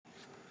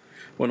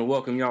Want to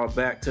welcome y'all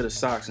back to the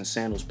Socks and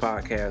Sandals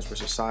podcast, where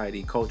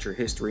society, culture,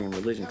 history, and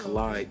religion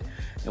collide,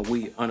 and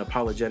we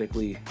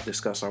unapologetically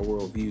discuss our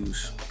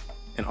worldviews,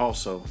 and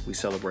also we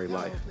celebrate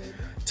life.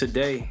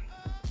 Today,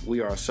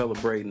 we are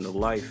celebrating the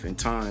life and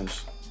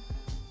times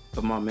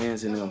of my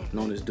mans and them,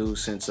 known as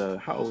dudes since,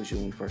 how old was you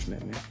when we first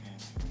met, man?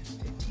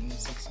 15,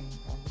 16,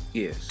 probably.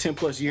 Yeah, 10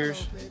 plus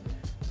years.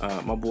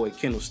 My boy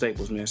Kendall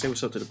Staples, man. Say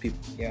what's up to the people.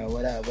 Yo,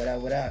 what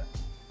up?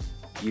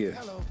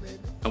 Yeah.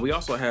 And we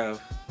also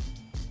have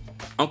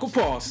Uncle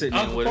Paul sitting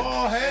in with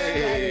Paul, us.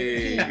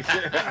 Hey.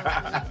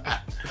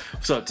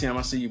 What's up, Tim?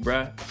 I see you,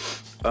 bruh.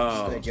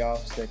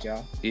 It's good,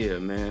 y'all. Yeah,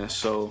 man.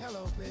 So,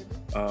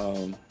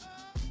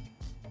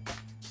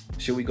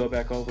 should we go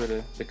back over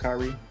the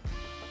Kyrie?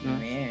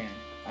 Man,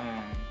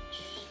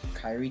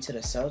 Kyrie to the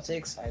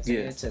Celtics,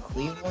 Isaiah to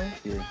Cleveland.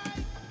 Yeah.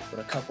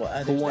 With a couple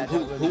others.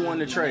 Who won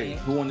the trade?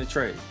 Who won the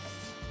trade?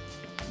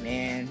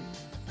 Man,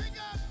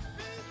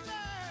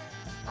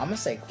 I'm gonna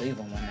say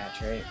Cleveland won that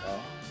trade, bro.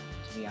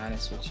 To be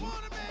honest with you.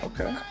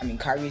 Okay. I mean,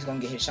 Kyrie's gonna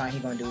get his shine.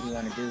 He's gonna do what he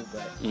wanna do,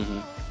 but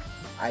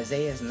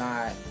Isaiah's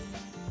not.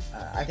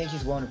 I think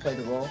he's willing to play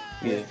the role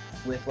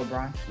with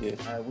LeBron.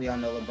 Yeah. We all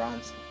know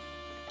LeBron's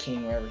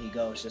king wherever he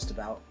goes, just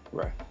about.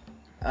 Right.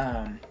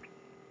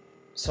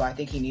 So I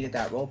think he needed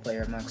that role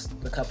player amongst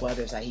the couple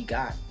others that he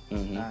got.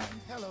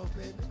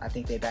 I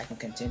think they back in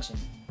contention.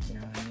 You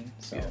know what I mean?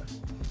 So.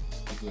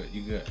 Yeah.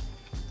 You good.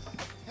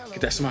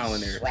 Get that smile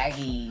in there.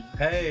 Swaggy.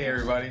 Hey,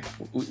 everybody.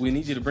 We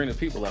need you to bring the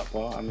people out,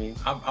 Paul. I mean,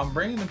 I'm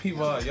bringing the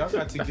people out. Y'all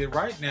got to get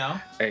right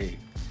now. Hey.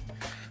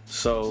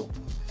 So,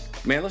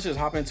 man, let's just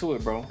hop into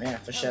it, bro. Man,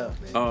 for sure.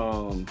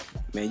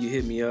 Man, you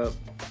hit me up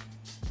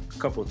a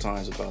couple of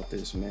times about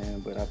this,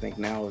 man, but I think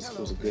now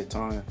was a good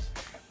time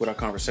with our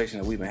conversation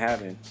that we've been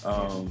having.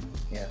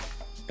 Yeah.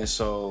 And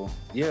so,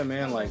 yeah,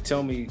 man, like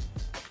tell the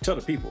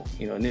people,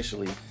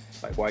 initially,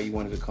 like why you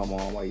wanted to come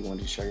on, why you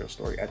wanted to share your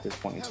story at this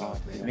point in time.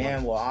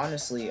 Man, well,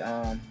 honestly,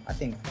 I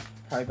think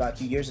probably about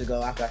 2 years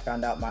ago after I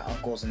found out my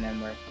uncles and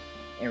them were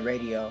in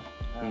radio.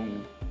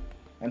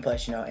 And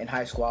plus, in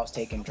high school I was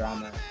taking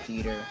drama,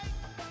 theater.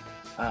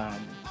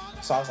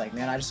 So I was like,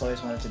 man, I just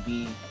always wanted to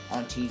be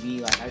on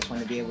TV. Like, I just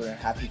wanted to be able to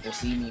have people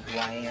see me, who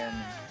I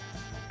am,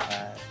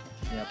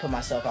 and, put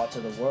myself out to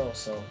the world.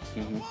 So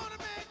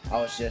I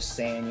was just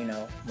saying,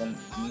 when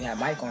you had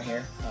Mike on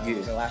here,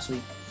 was it last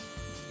week?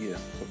 Yeah.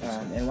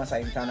 And once I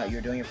even found out you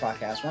were doing your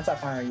podcast,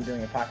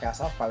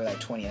 I was probably like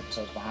 20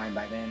 episodes behind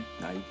by then.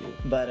 Nah, you good.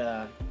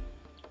 But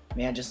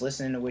man, just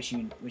listening to what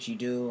you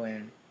do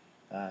and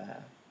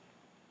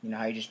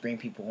how you just bring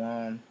people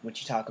on,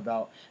 what you talk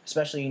about,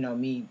 especially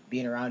me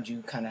being around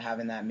you, kind of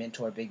having that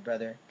mentor, big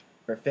brother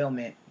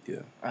fulfillment.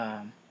 Yeah.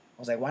 I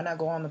was like, why not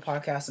go on the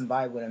podcast and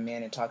vibe with him,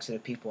 man, and talk to the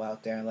people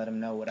out there and let them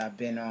know what I've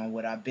been on,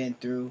 what I've been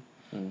through.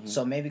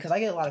 So maybe because I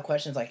get a lot of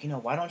questions like,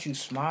 why don't you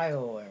smile,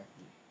 or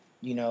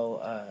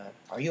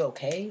are you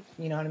okay?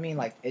 You know what I mean?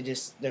 Like,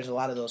 there's a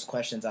lot of those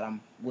questions that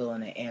I'm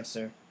willing to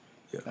answer.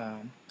 Yeah.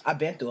 I've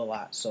been through a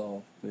lot,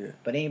 so. Yeah.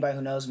 But anybody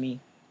who knows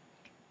me,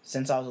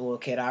 since I was a little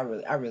kid, I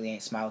really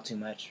ain't smiled too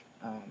much.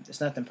 It's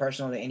nothing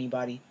personal to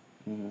anybody.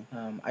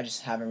 I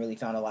just haven't really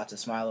found a lot to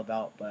smile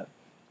about, but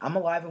I'm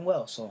alive and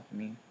well, so I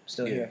mean,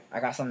 still here. I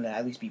got something to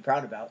at least be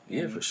proud about.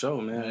 Yeah, for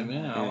sure, man. Yeah,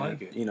 man, I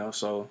like it.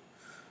 So.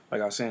 Like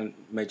I was saying,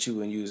 met you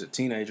when you was a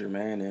teenager,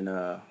 man, and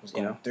was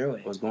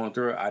going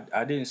through it.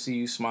 I didn't see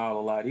you smile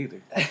a lot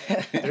either.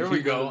 There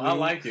we go. I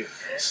like it.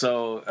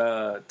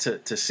 So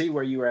to see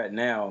where you're at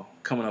now,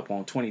 coming up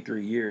on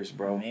 23 years,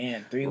 bro.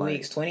 Man, 3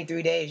 weeks,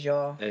 23 days,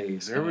 y'all. Hey,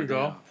 there we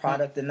go.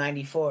 Product of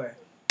 94.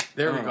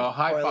 There we go.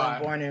 High Portland,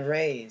 five. born and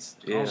raised.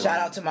 Yeah. Shout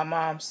out to my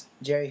moms,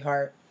 Jerry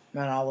Hart,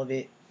 man, all of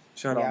it.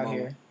 Shout out, Mama.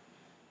 Here.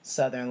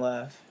 Southern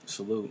love.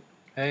 Salute.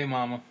 Hey,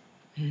 mama.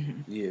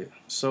 Yeah.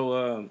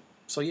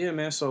 So yeah,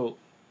 man. So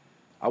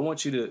I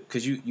want you to,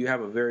 because you have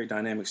a very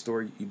dynamic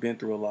story. You've been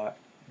through a lot.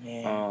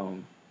 Yeah.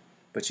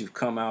 But you've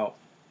come out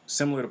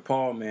similar to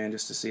Paul, man.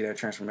 Just to see that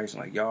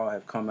transformation, like y'all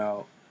have come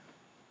out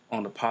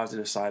on the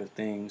positive side of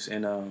things.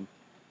 And I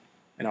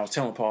was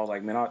telling Paul,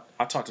 like, man,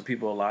 I talk to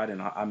people a lot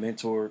and I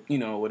mentor,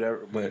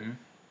 whatever. But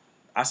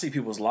I see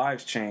people's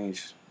lives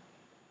change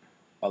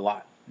a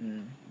lot.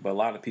 But a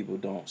lot of people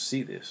don't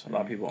see this. A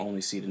lot of people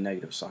only see the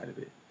negative side of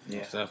it.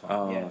 Yeah.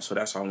 So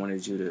that's why I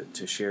wanted you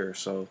to share.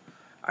 So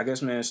I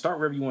guess, man, start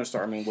wherever you want to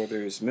start. I mean, whether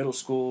it's middle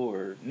school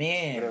or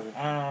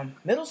whatever.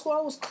 Middle school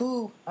I was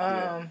cool.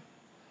 Well,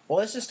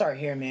 let's just start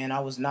here, man.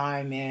 I was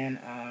 9, man.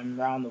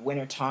 Around the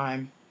winter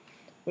time,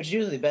 which is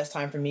usually the best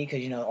time for me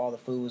because all the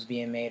food was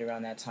being made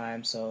around that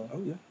time. So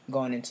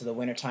going into the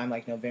winter time,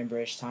 like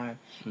November-ish time,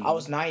 I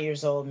was 9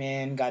 years old,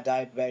 man. Got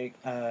diabetic.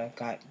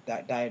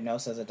 Got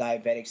diagnosed as a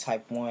diabetic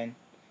type 1.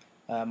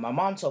 My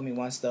mom told me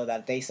once though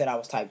that they said I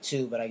was type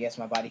 2, but I guess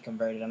my body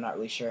converted. I'm not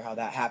really sure how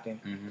that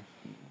happened.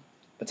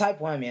 But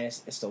type 1, man,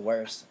 it's the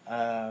worst.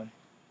 I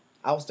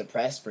was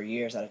depressed for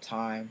years at a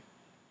time.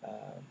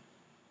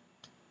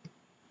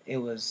 It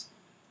was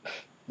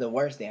the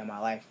worst day of my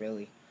life,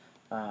 really.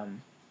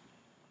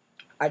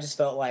 I just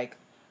felt like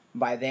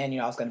by then,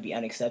 I was going to be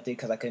unaccepted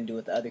because I couldn't do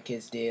what the other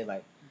kids did.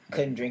 Like,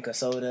 couldn't drink a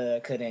soda,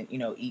 couldn't,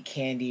 eat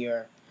candy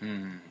or,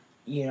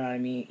 you know what I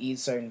mean, eat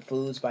certain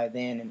foods by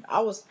then. And I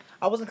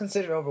wasn't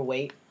considered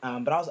overweight,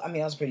 but I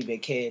was a pretty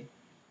big kid.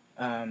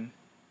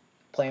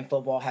 Playing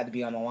football had to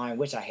be on the line,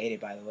 which I hated,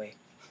 by the way.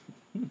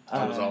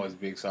 I was always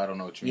big, so I don't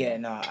know what you mean. Yeah,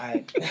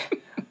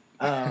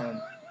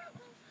 no,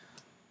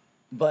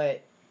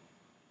 but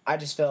I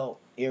just felt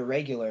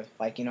irregular.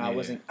 Like, I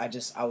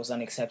was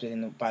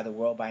unaccepted by the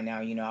world by now.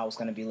 I was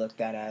going to be looked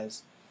at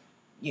as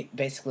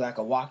basically like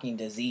a walking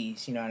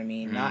disease, you know what I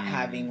mean? Not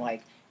having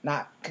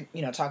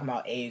talking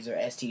about AIDS or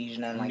STDs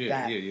or nothing like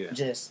that. Yeah.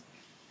 Just,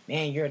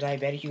 man, you're a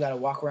diabetic, you got to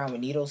walk around with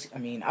needles. I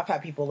mean, I've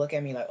had people look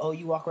at me like, oh,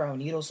 you walk around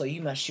with needles, so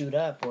you must shoot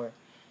up, or,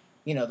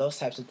 those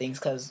types of things,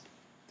 because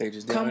they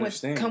just didn't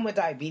understand. Come with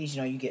diabetes,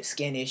 you get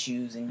skin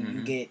issues and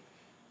you get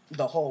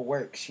the whole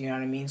works, you know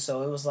what I mean?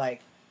 So it was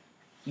like,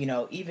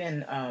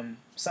 even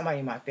somebody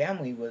in my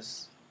family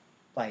was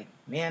like,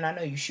 man, I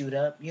know you shoot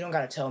up. You don't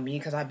got to tell me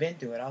because I've been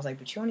through it. I was like,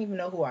 but you don't even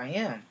know who I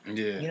am.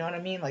 Yeah. You know what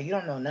I mean? Like, you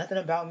don't know nothing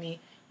about me.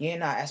 You ain't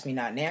not ask me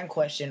not nan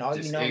question. All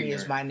just you know ignorant. Me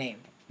is my name.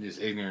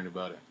 Just ignorant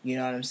about it. You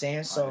know what I'm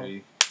saying? So,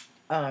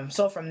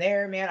 so from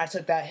there, man, I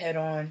took that head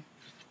on.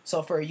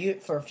 So for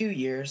a few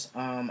years,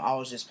 I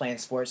was just playing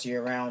sports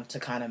year round to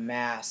kind of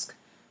mask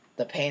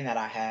the pain that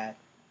I had.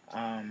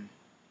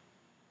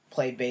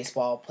 Played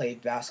baseball,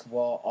 played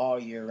basketball all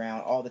year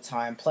round, all the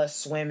time, plus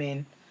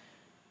swimming.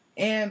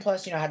 And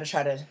plus, I had to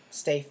try to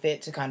stay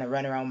fit to kind of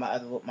run around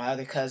with my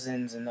other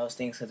cousins and those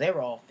things because they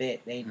were all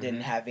fit. They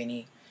didn't have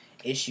any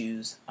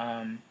issues.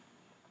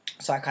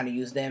 So I kind of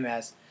used them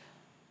as,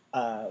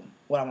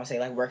 what I want to say,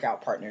 like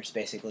workout partners,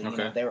 basically.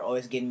 Okay. They were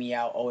always getting me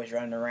out, always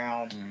running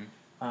around.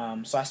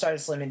 So I started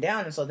slimming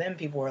down, and so then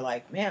people were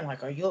like, man,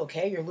 like, are you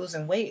okay? You're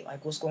losing weight.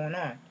 Like, what's going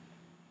on?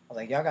 I was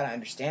like, y'all got to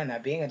understand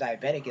that being a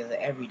diabetic is an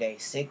everyday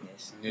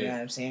sickness. Yeah. You know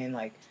what I'm saying?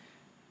 Like,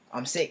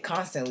 I'm sick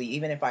constantly.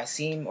 Even if I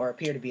seem or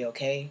appear to be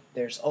okay,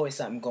 there's always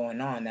something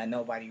going on that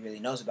nobody really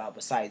knows about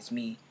besides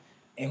me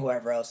and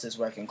whoever else is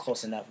working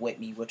close enough with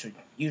me, which would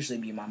usually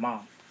be my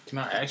mom. Can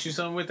I ask you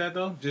something with that,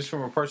 though? Just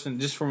from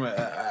an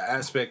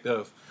aspect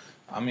of,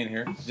 I'm in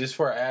here, just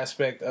for an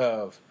aspect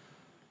of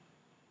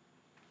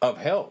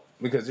health.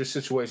 Because there's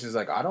situations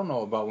like, I don't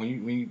know about when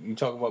you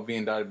talk about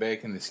being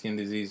diabetic and the skin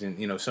disease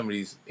and, some of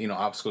these,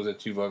 obstacles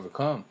that you've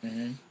overcome.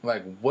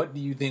 Like, what do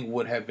you think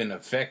would have been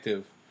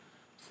effective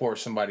for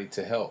somebody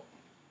to help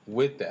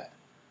with that?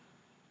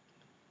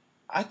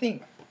 I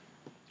think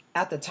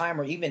at the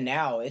time or even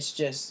now, it's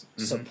just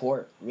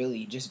support,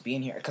 really, just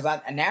being here. Because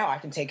now I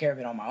can take care of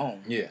it on my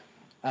own. Yeah.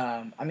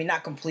 I mean,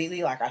 not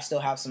completely. Like, I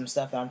still have some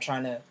stuff that I'm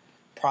trying to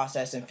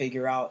process and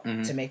figure out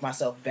to make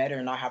myself better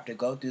and not have to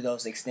go through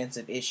those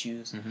extensive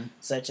issues,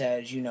 such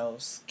as,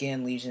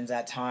 skin lesions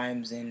at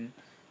times and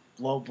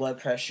low blood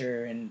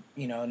pressure and,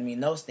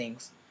 those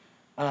things.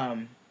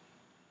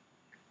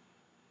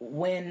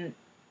 When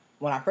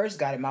I first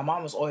got it, my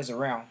mom was always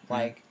around.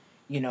 Like,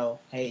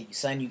 hey,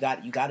 son, you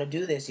got to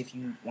do this if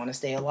you want to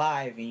stay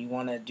alive and you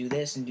want to do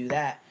this and do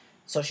that.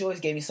 So she always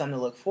gave me something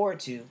to look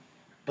forward to.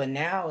 But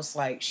now it's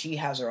like she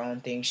has her own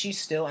thing. She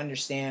still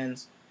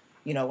understands,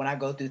 when I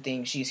go through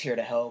things, she's here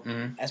to help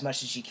as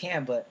much as she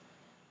can. But,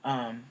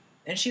 and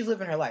she's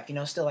living her life.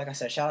 Still, like I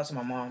said, shout out to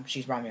my mom.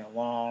 She's brought me a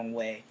long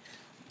way.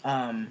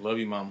 Love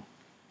you, Mom.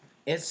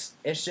 It's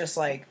just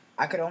like,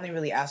 I could only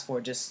really ask for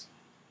just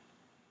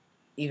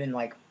even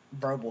like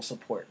verbal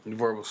support.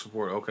 Verbal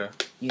support, okay.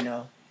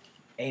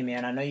 Hey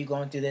man, I know you're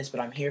going through this, but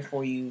I'm here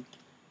for you.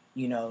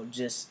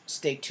 Just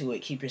stick to it.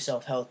 Keep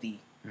yourself healthy.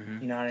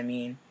 You know what I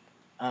mean?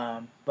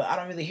 But I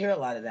don't really hear a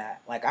lot of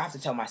that. Like, I have to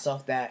tell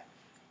myself that,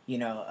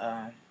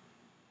 the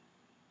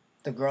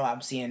girl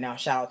I'm seeing now,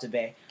 shout out to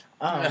Bae.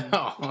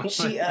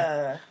 She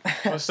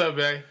what's up,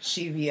 Bae?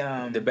 She be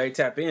Did Bae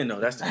tap in though?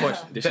 That's the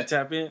question. Did she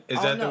tap in?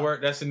 Is that the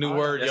word? That's the new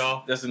word,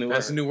 y'all. That's the new word.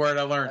 That's the new word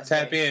I learned. That's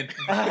tap in.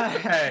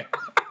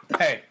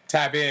 Hey,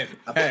 tap in.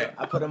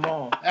 I put them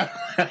on.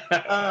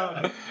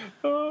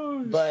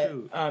 But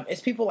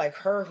it's people like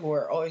her who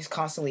are always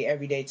constantly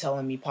every day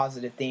telling me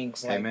positive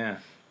things. Like, hey, man,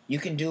 you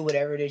can do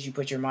whatever it is you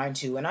put your mind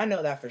to. And I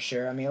know that for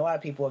sure. I mean, a lot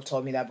of people have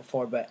told me that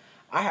before, but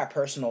I have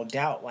personal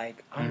doubt.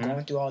 Like, I'm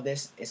going through all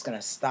this. It's going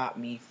to stop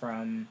me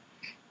from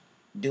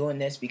doing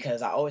this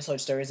because I always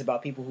heard stories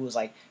about people who was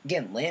like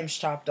getting limbs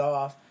chopped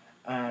off,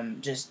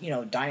 just,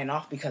 dying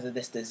off because of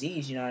this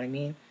disease. You know what I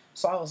mean?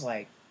 So I was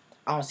like,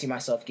 I don't see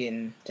myself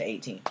getting to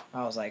 18.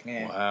 I was like,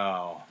 man,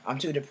 wow, I'm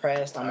too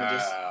depressed. I'm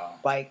just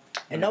like,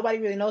 and nobody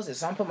really knows this.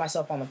 So I'm putting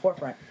myself on the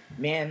forefront.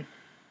 Man,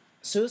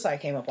 suicide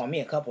came up on me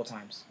a couple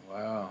times.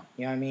 Wow.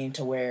 You know what I mean?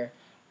 To where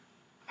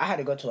I had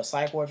to go to a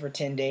psych ward for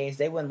 10 days.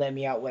 They wouldn't let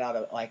me out without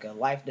a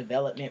life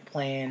development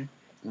plan.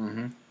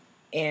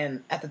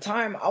 And at the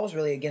time, I was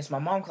really against my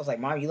mom because, like,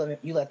 Mom,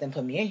 you let them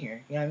put me in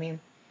here. You know what I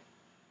mean?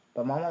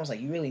 But my mom was like,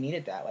 you really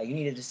needed that. Like, you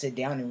needed to sit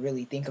down and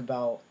really think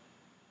about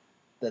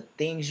the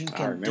things you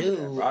can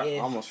do. I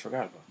almost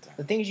forgot about that.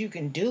 The things you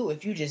can do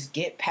if you just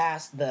get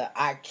past the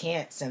I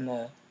can'ts and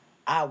the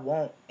I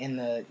won't and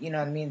the, you know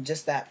what I mean?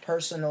 Just that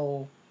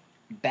personal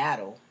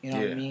battle. You know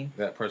what I mean?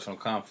 That personal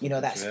conflict. You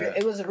know,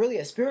 it was really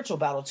a spiritual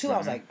battle too. I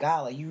was like,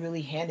 God, like you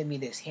really handed me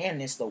this hand.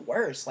 And it's the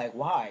worst. Like,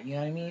 why? You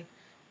know what I mean?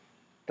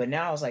 But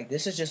now I was like,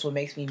 this is just what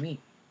makes me me.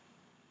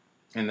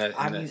 And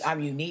I'm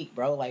unique,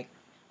 bro. Like,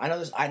 I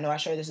know I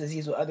share this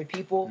disease with other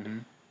people,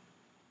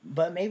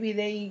 but maybe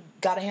they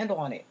got a handle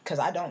on it because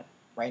I don't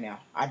right now.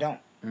 I don't.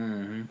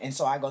 And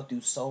so I go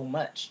through so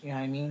much. You know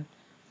what I mean?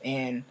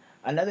 And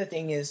another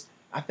thing is,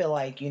 I feel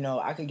like, you know,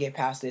 I could get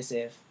past this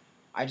if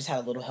I just had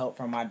a little help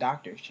from my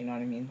doctors. You know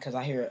what I mean? Because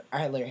I hear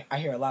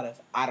a lot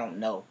of I don't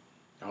know.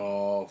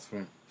 Oh,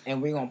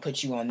 and we're gonna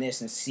put you on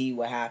this and see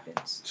what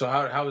happens. So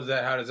how does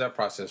that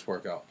process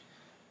work out?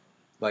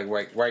 Like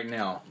right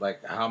now,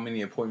 like how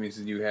many appointments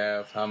do you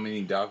have? How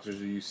many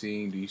doctors are you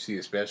seeing? Do you see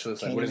a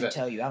specialist? Can't like, what even is that?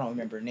 tell you. I don't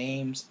remember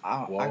names.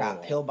 I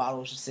got pill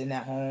bottles just sitting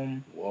at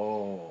home.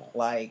 Whoa.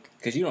 Like,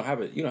 because you don't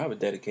have a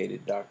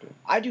dedicated doctor.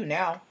 I do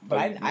now, but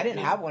I didn't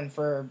have one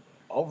for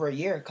over a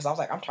year because I was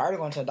like, I'm tired of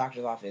going to the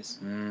doctor's office.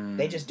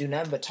 They just do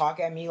nothing but talk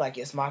at me like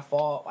it's my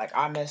fault, like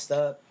I messed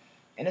up.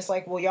 And it's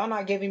like, well, y'all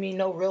not giving me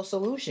no real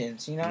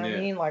solutions. You know what I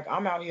mean? Like,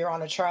 I'm out here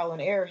on a trial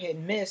and error, hit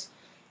and miss.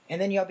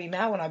 And then y'all be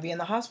mad when I be in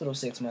the hospital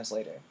 6 months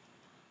later.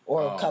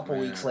 Or a couple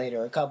weeks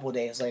later, or a couple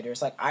days later.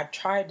 It's like, I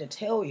tried to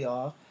tell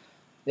y'all,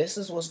 this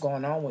is what's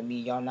going on with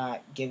me. Y'all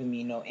not giving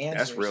me no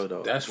answers. That's real,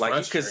 though. That's like,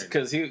 frustrating.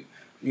 Because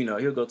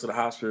he'll go to the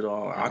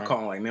hospital. I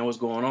call him like, man, what's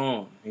going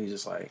on? He's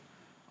just like,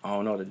 I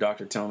don't know. The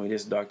doctor telling me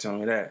this, the doctor telling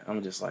me that.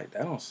 I'm just like,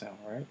 that don't sound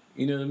right.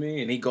 You know what I mean?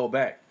 And he go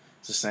back.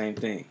 It's the same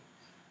thing.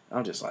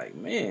 I'm just like,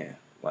 man,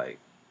 like,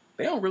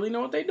 they don't really know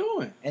what they're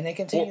doing. And they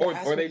continue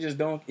or they just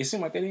don't. It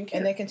seemed like they didn't care.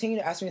 And they continue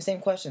to ask me the same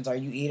questions. Are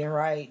you eating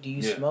right? Do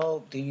you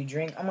smoke? Do you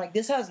drink? I'm like,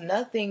 this has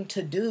nothing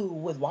to do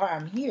with why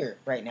I'm here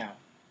right now.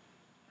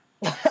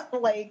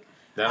 Like,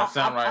 that don't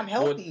sound right. I'm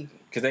healthy.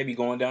 Because they be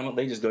going down,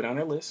 they just go down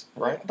their list,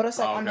 right? But it's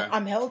like,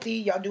 I'm healthy.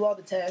 Y'all do all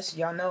the tests.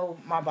 Y'all know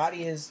my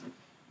body is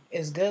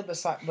good,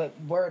 but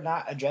we're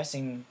not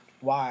addressing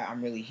why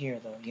I'm really here,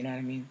 though. You know what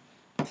I mean?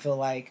 I feel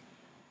like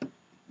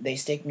they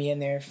stick me in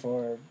there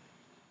for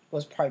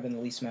what's probably been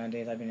the least amount of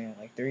days I've been in,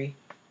 like 3.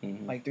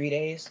 Like 3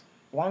 days.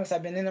 The longest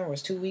I've been in there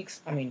was 2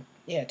 weeks.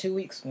 2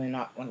 weeks when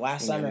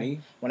last summer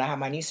when I had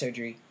my knee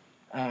surgery.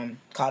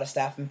 Caught a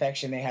staph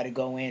infection. They had to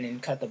go in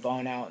and cut the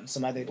bone out and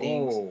some other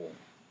things.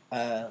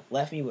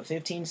 Left me with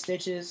 15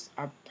 stitches.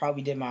 I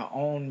probably did my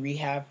own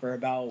rehab for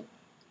about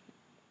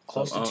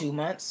close to 2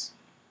 months.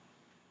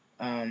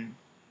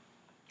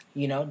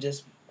 You know,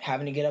 just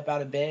having to get up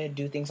out of bed,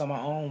 do things on my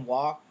own,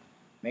 walk,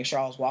 make sure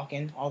I was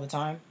walking all the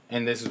time.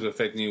 And this is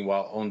affecting you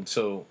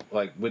so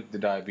like with the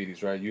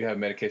diabetes, right? You have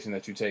medication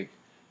that you take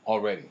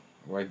already,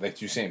 right?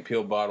 Like you're saying,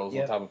 pill bottles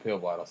on top of pill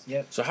bottles.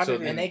 Yep. So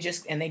they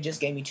just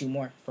gave me 2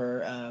 more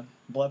for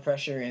blood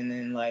pressure, and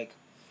then like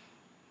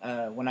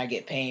when I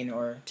get pain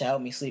or to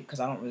help me sleep because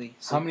I don't really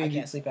sleep. I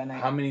can't sleep at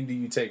night. How many do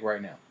you take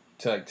right now?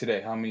 Like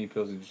today, how many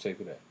pills did you take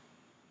today?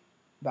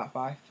 About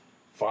 5.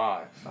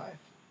 5. 5.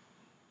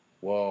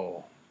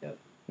 Whoa. Yep.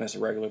 That's a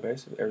regular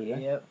basis every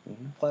day. Yep.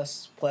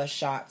 Plus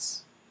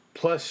shots.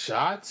 Plus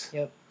shots.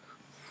 Yep.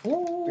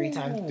 Ooh.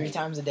 3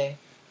 times a day.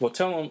 Well,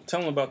 tell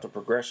them about the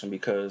progression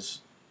because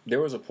there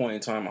was a point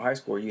in time in high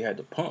school where you had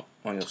to pump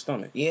on your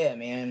stomach. Yeah,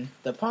 man.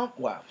 The pump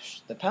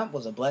was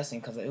a blessing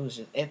because it was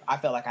just if I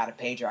felt like I had a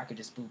pager, I could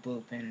just boop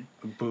boop and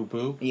boop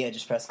boop. Yeah,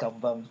 just press a couple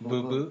buttons.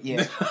 Boop boop.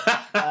 Yeah.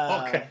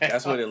 Okay.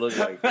 That's what it looked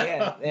like.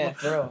 Yeah,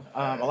 for real.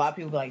 A lot of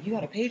people be like, "You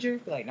got a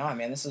pager?" Be like, "Nah,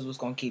 man. This is what's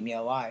gonna keep me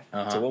alive."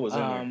 So what was in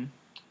there?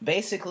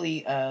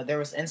 Basically, there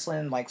was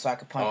insulin, like so I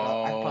could pump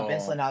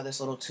insulin out of this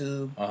little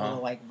tube,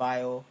 little like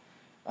vial.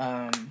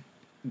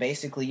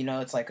 Basically, you know,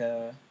 it's like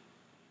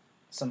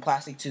some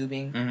plastic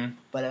tubing,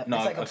 but it's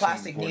like a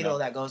plastic needle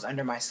that goes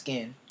under my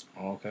skin.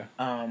 Oh, okay.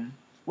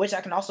 Which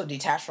I can also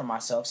detach from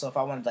myself. So if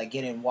I wanted to like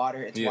get in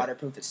water, it's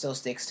waterproof. It still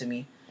sticks to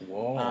me.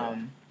 Whoa.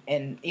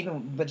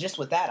 But just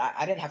with that,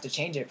 I didn't have to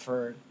change it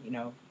for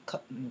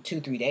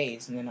 2-3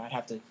 days, and then I'd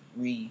have to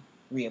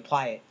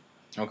reapply it.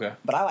 Okay.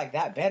 But I like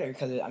that better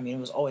because it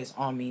was always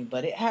on me.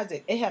 But it had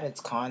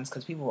its cons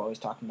because people were always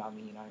talking about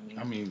me. You know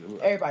what I mean?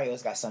 Everybody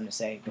always got something to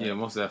say. But, yeah,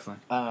 most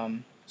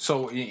definitely.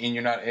 So and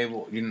you're not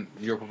able.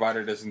 Your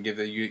provider doesn't give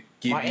you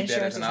that as an option. My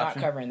insurance is not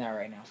covering that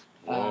right now.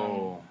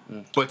 Whoa.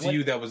 But to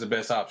you, that was the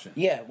best option.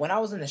 Yeah, when I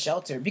was in the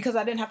shelter, because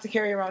I didn't have to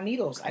carry around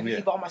needles. I could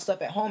keep all my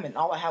stuff at home, and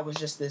all I had was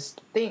just this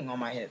thing on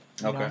my hip.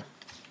 You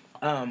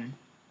know?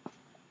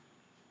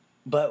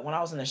 But when I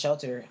was in the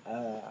shelter,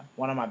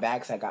 one of my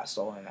bags had got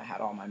stolen. I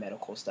had all my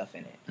medical stuff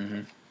in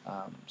it.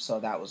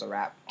 So that was a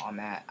wrap on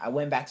that. I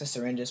went back to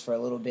syringes for a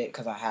little bit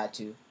because I had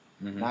to,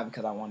 not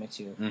because I wanted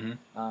to.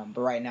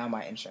 But right now,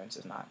 my insurance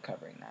is not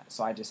covering that.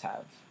 So I just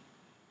have,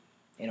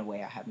 in a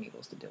way, I have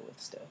needles to deal with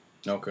still.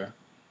 Okay.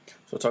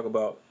 So I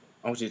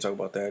want you to talk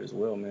about that as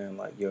well, man.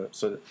 Like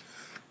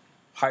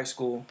high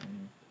school,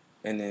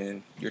 and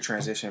then your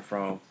transition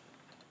from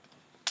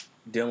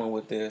dealing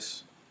with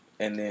this,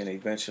 and then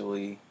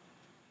eventually,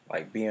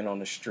 like being on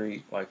the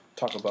street. Like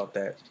talk about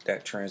that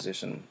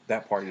transition,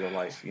 that part of your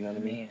life. You know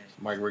what I mean?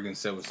 Mike Riggins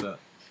said, "What's up?"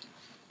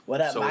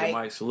 What up, Mike?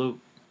 Mike, salute.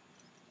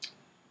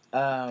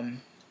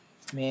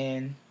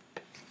 Man,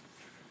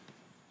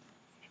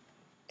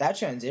 that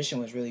transition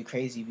was really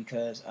crazy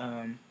because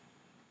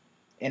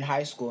in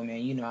high school,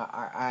 man, you know,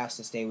 I asked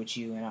to stay with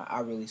you, and I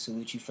really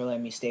salute you for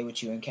letting me stay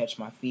with you and catch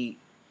my feet.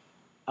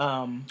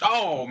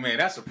 Oh man,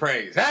 that's a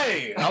praise.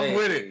 Hey, I'm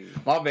with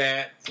it. My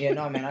bad. Yeah,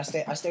 no, man, I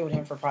stayed with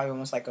him for probably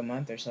almost like a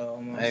month or so.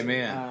 Almost. Hey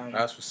man,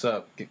 that's what's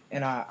up.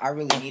 And I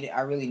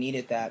really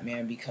needed that,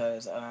 man,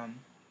 because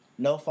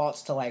no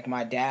faults to like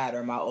my dad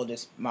or my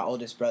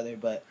oldest brother,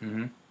 but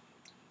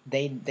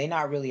they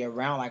not really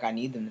around like I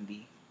need them to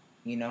be.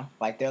 You know,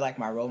 like they're like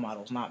my role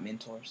models, not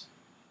mentors.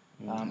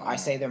 I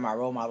say they're my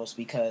role models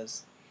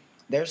because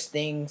there's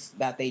things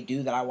that they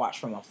do that I watch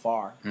from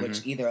afar,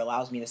 which either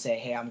allows me to say,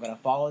 hey, I'm going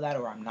to follow that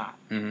or I'm not.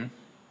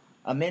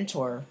 A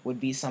mentor would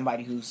be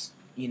somebody who's,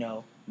 you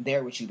know,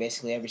 there with you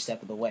basically every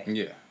step of the way.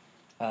 Yeah.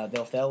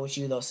 They'll fail with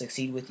you, they'll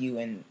succeed with you,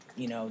 and,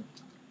 you know,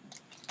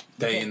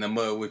 they in the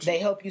mud with you. They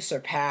help you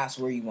surpass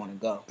where you want to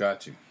go.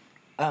 Got you.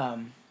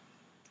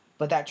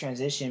 But that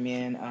transition,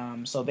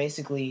 man, so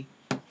basically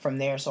from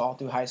there, so all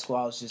through high school,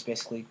 I was just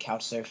basically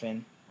couch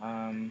surfing.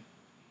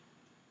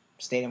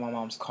 Stayed in my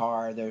mom's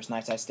car. There was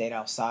nights I stayed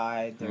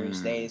outside. There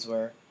was days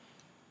where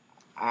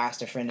I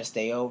asked a friend to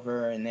stay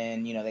over, and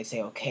then, you know, they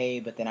say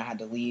okay, but then I had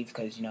to leave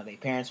because, you know, their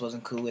parents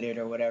wasn't cool with it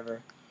or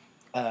whatever.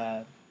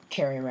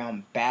 Carrying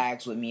around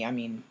bags with me. I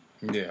mean,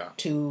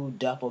 2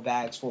 duffel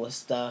bags full of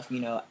stuff, you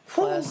know,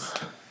 plus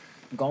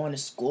going to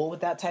school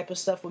with that type of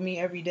stuff with me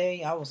every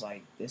day. I was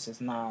like,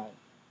 it's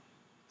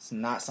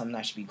not something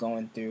I should be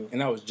going through. And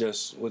that was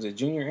it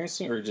junior and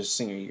senior or just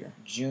senior year?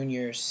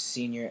 Junior,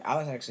 senior. I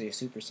was actually a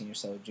super senior,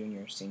 so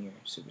junior, senior,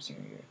 super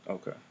senior year.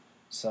 Okay.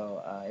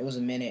 So it was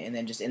a minute, and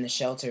then just in the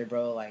shelter,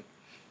 bro, like,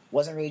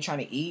 wasn't really trying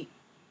to eat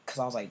because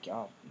I was like,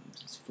 y'all,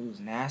 this food's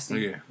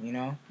nasty, you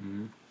know?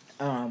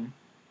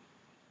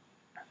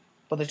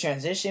 But the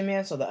transition,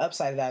 man, so the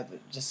upside of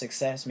that, just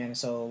success, man.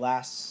 So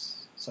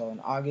in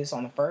August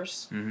on the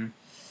 1st,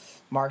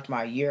 marked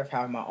my year of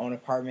having my own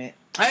apartment.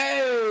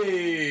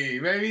 Hey,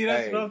 baby,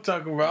 that's what I'm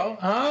talking about,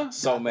 huh?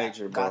 So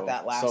major, bro. Got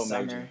that last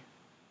summer.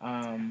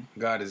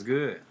 God is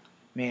good,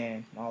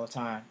 man, all the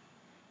time.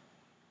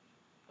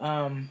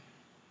 And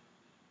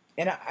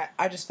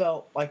I just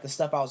felt like the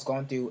stuff I was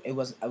going through,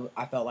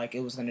 I felt like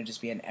it was gonna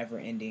just be an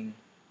ever-ending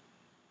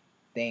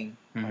thing.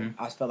 Like,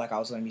 I felt like I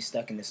was gonna be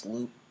stuck in this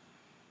loop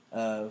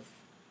of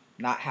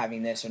not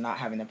having this or not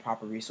having the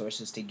proper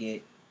resources to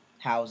get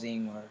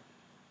housing or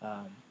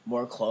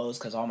more clothes,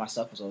 because all my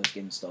stuff was always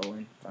getting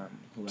stolen from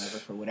whoever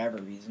for whatever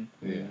reason.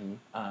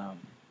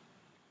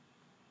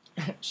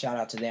 Shout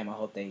out to them. I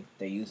hope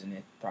they're using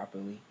it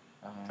properly.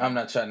 I'm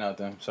not shouting out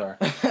them. Sorry.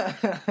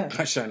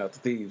 I'm shouting out the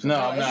thieves. No,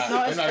 I'm not.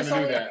 I'm not going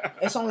to do that.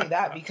 It's only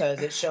that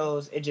because it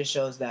just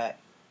shows that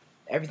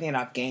everything that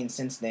I've gained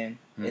since then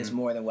is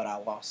more than what I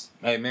lost.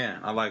 Hey, man,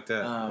 I like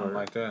that. I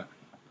like that.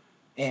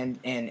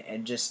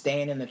 And just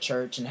staying in the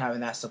church and having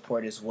that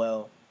support as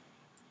well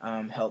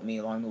helped me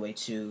along the way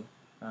too.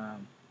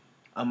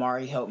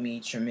 Amari helped me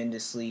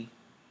tremendously.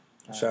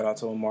 Shout out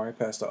to Amari,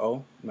 Pastor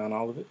O, Mount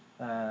Olivet.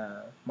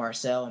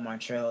 Marcel and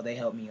Montreal, they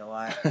helped me a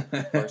lot.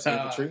 First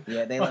Infantry.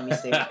 Yeah, they let me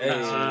stay with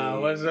them. Hey,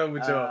 what's up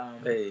with y'all?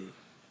 Hey.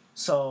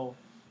 So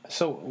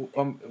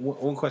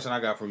one question I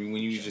got for you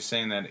when you were just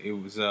saying that, it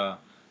was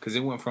because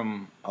it went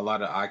from a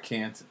lot of I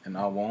can't and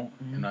I won't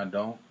and I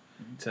don't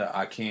to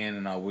I can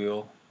and I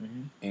will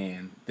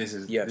and this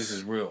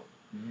is real.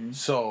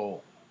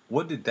 So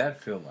what did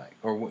that feel like?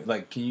 Or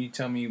like, can you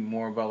tell me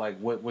more about like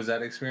what was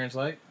that experience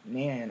like?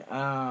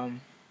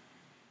 Man,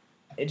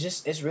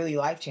 it's really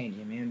life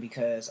changing, man,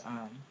 because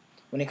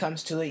when it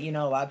comes to it, you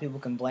know, a lot of people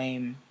can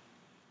blame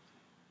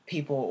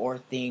people or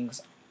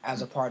things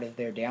as a part of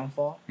their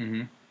downfall.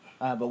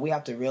 But we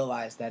have to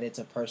realize that it's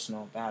a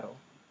personal battle.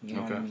 You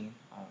know what I mean?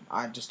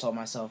 I just told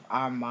myself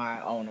I'm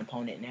my own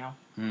opponent now.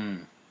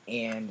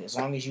 And as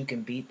long as you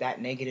can beat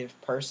that negative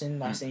person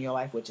that's in your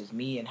life, which is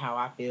me and how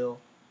I feel,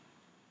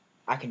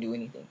 I can do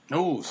anything.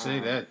 Oh, say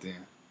that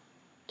then.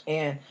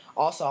 And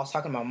also, I was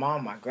talking to my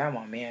mom, my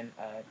grandma, man,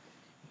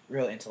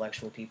 real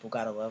intellectual people,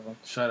 gotta love them.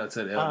 Shout out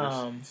to the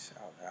elders.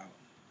 Shout out.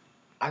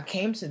 I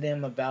came to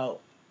them about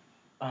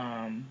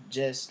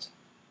just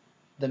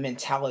the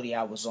mentality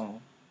I was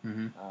on,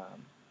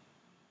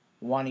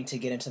 wanting to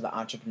get into the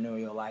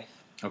entrepreneurial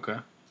life. Okay.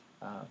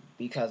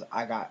 Because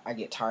I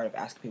get tired of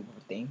asking people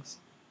for things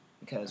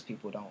because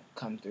people don't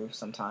come through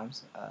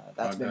sometimes.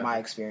 That's been my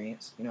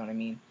experience. You know what I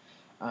mean?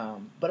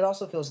 But it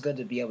also feels good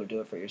to be able to do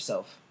it for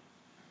yourself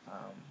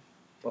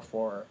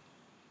before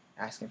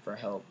asking for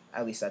help.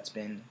 At least that's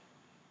been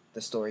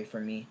the story for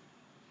me.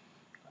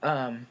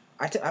 I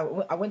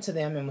went to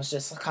them and was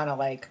just kind of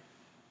like,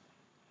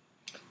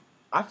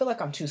 I feel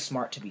like I'm too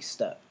smart to be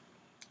stuck.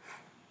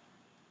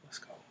 Let's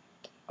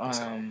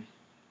go.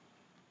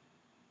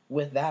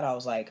 With that, I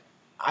was like,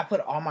 I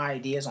put all my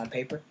ideas on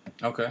paper.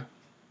 Okay.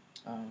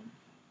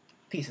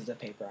 Pieces of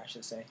paper, I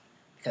should say,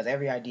 because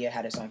every idea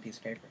had its own piece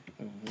of paper.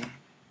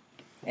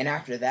 And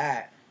after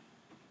that,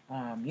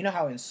 you know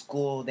how in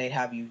school they'd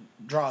have you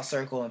draw a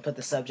circle and put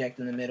the subject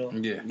in the middle,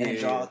 and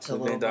draw to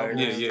little bubbles.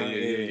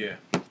 Yeah.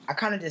 I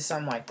kind of did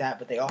something like that,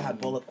 but they all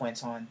had bullet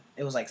points on.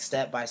 It was like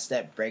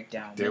step-by-step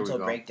breakdown, mental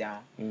breakdown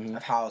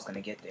of how I was going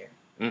to get there.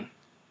 Mm.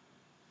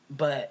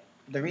 But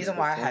the reason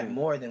why I had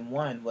more than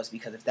one was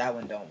because if that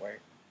one don't work,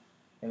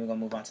 then we're going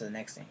to move on to the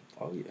next thing.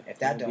 Oh, yeah. If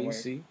that don't work,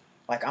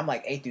 like I'm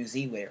like A through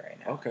Z with it right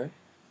now.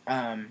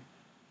 Okay.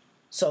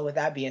 So with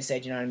that being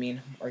said, you know what I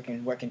mean?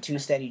 Working 2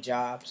 steady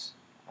jobs,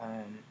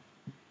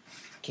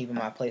 keeping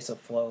my place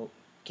afloat,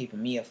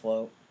 keeping me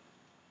afloat.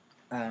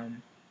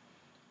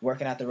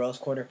 Working at the Rose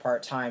Quarter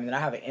part-time. Then I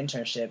have an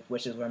internship,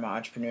 which is where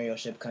my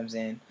entrepreneurship comes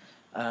in.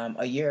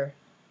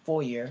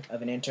 Full year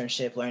of an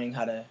internship, learning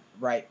how to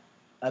write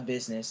a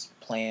business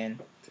plan.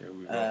 There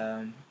we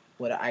go.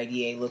 What an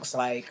IDA looks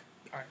like.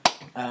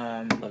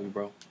 Love you,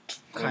 bro.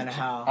 Kind of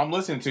how... I'm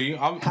listening to you.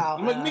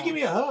 Let me give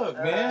me a hug,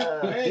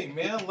 man. Hey,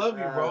 man, love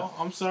you, bro.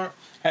 I'm sorry.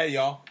 Hey,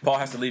 y'all. Paul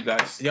has to leave,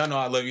 guys. Y'all know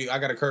I love you. I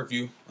got a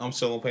curfew. I'm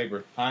still on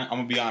paper. I'm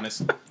going to be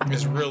honest.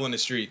 It's real in the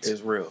streets.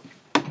 It's real.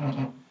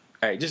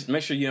 Hey, just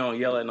make sure you don't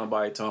yell at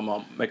nobody. Tell them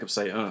I'll make them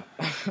say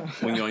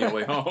when you're on your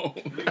way home.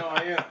 You know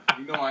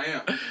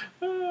I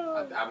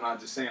am. I'm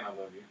not just saying I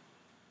love you.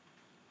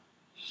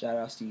 Shout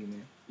outs to you,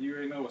 man. You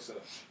already know what's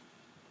up.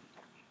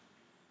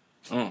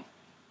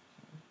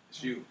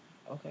 It's you.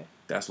 Okay.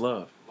 That's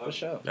love. For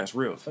sure. That's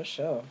real. For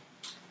sure.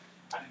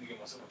 I didn't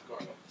get myself at the car,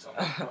 though. So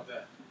I'm about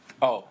that.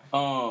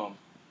 Oh,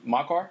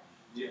 my car?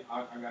 Yeah,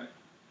 I got it.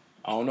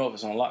 I don't know if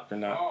it's unlocked or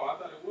not. Oh, I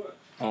thought it would.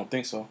 I don't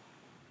think so.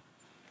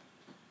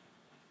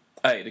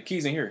 Hey, the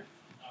key's in here.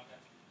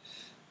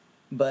 Okay.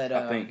 But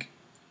I think.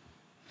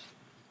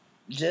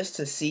 Just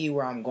to see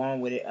where I'm going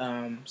with it.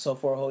 So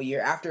for a whole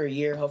year, after a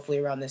year, hopefully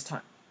around this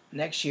time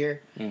next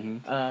year,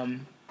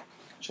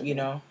 you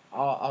know,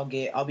 I'll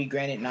be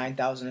granted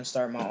 $9,000 to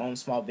start my own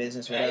small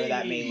business, whatever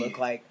that may look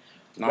like.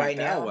 Right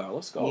now, well,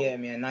 let's go. Yeah,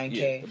 man, $9K.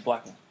 Yeah, the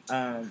black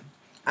one.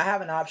 I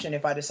have an option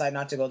if I decide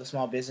not to go the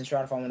small business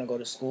route. If I want to go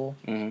to school,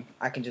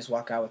 I can just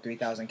walk out with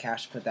 $3,000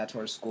 cash to put that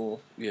towards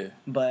school. Yeah.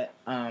 But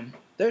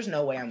there's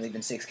no way I'm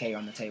leaving $6K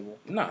on the table.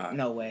 Nah.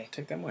 No way.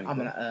 Take that money. I'm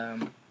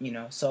gonna you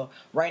know. So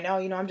right now,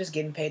 you know, I'm just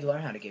getting paid to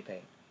learn how to get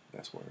paid.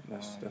 That's word.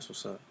 That's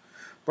what's up,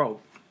 bro.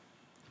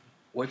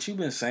 What you've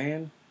been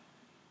saying,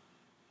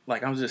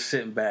 like I'm just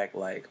sitting back,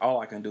 like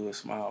all I can do is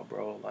smile,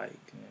 bro.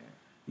 Like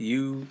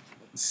you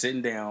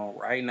sitting down,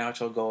 writing out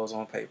your goals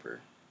on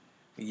paper,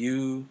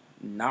 you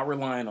not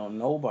relying on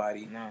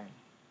nobody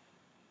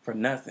for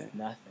nothing.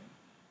 Nothing.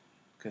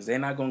 Because they're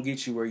not going to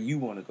get you where you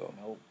want to go.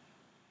 Nope.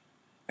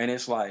 And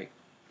it's like,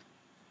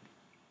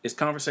 it's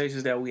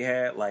conversations that we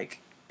had.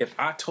 Like, if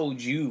I told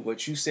you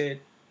what you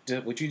said,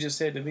 what you just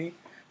said to me,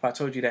 if I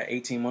told you that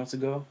 18 months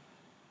ago,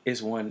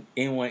 it's one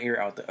in one ear,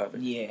 out the other.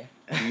 Yeah.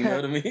 You know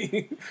what I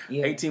mean?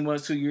 Yeah. 18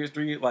 months, 2 years,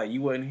 3 years, like,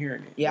 you wasn't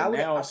hearing it. Yeah,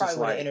 I probably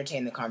would have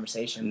entertained the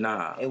conversation.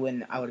 Nah. It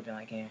wouldn't, I would have been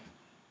like, yeah.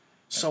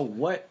 So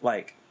what,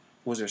 like,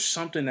 was there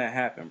something that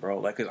happened, bro?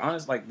 Like, because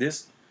honestly, like,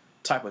 this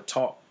type of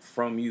talk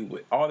from you,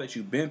 with all that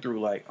you've been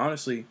through, like,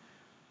 honestly,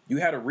 you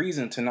had a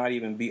reason to not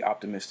even be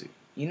optimistic.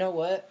 You know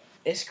what?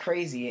 It's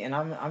crazy, and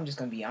I'm just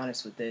going to be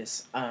honest with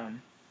this.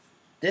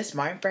 This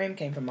mind frame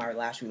came from my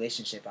last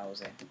relationship I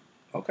was in.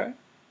 Okay.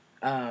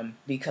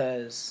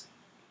 Because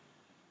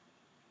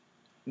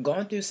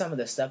going through some of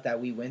the stuff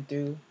that we went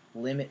through,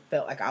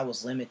 felt like I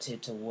was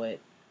limited to what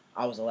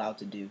I was allowed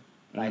to do.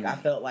 Like, I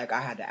felt like I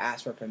had to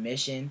ask for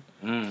permission.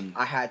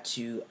 I had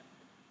to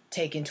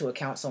take into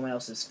account someone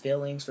else's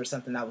feelings for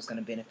something that was going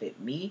to benefit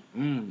me,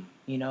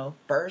 you know,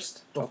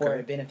 first, before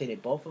it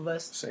benefited both of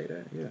us. Say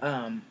that,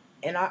 yeah.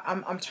 And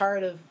I'm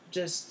tired of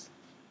just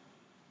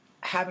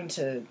having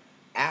to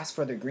ask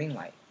for the green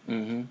light.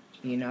 Mm-hmm.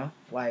 You know,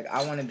 like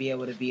I want to be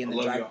able to be in the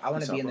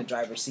the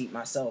driver's seat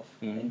myself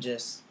and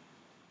just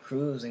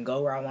cruise and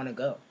go where I want to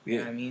go. Yeah. You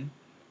know what I mean?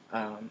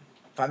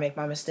 If I make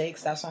my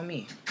mistakes, that's on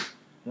me.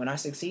 When I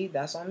succeed,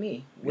 that's on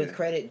me. With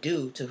credit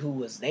due to who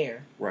was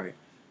there. Right.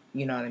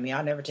 You know what I mean?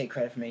 I'll never take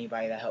credit from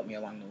anybody that helped me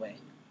along the way.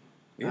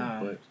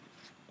 Yeah, but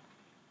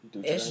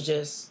it's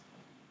just,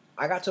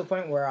 I got to a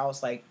point where I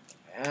was like,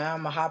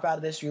 I'm going to hop out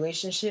of this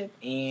relationship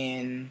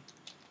and,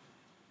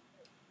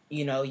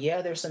 you know,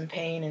 yeah, there's some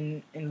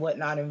pain and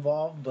whatnot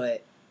involved,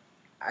 but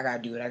I got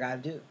to do what I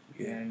got to do.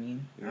 You know what I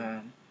mean?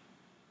 Yeah.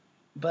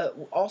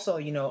 But also,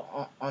 you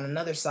know, on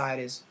another side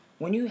is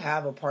when you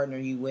have a partner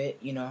you with,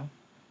 you know,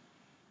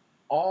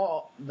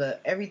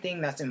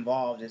 everything that's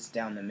involved is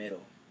down the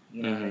middle.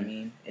 You know what I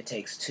mean? It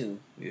takes two.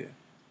 Yeah.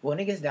 When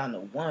it gets down to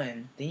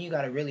one, then you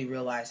got to really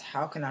realize,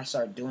 how can I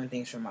start doing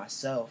things for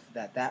myself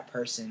that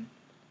person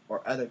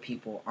or other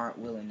people aren't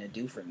willing to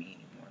do for me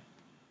anymore?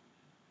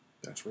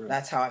 That's real.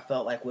 That's how I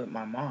felt like with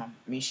my mom.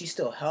 I mean, she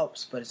still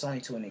helps, but it's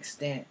only to an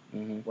extent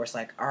where it's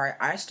like, all right,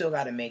 I still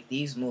got to make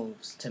these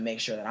moves to make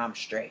sure that I'm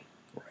straight.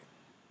 Right.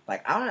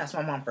 Like, I don't ask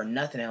my mom for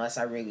nothing unless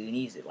I really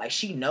need it. Like,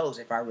 she knows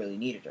if I really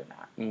need it or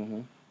not.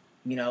 Mm-hmm.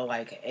 You know,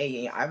 like,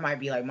 hey, I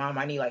might be like, Mom,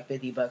 I need like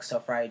 $50 till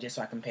Friday just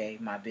so I can pay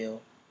my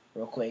bill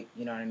real quick.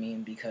 You know what I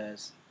mean?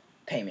 Because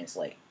payment's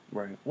late.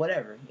 Right.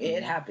 Whatever.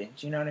 It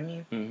happens. You know what I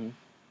mean? Mm-hmm.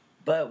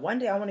 But one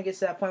day I want to get to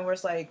that point where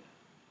it's like,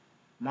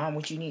 Mom,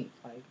 what you need?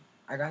 Like,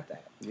 I got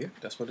that. Yeah,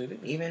 that's what it is.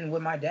 Even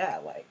with my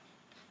dad, like,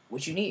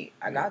 what you need,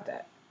 I got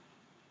that.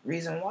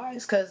 Reason why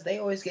is because they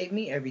always gave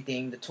me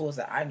everything, the tools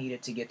that I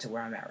needed to get to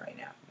where I'm at right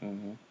now.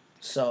 Mm-hmm.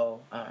 So,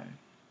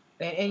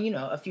 and you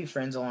know, a few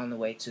friends along the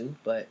way too,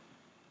 but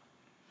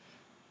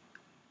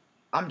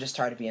I'm just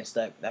tired of being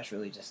stuck. That's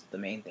really just the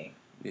main thing.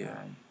 Yeah.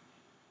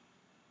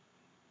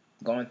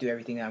 Going through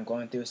everything that I'm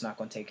going through, it's not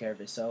going to take care of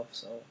itself.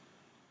 So,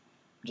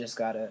 just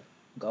gotta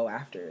go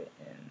after it.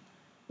 And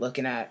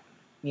looking at,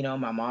 you know,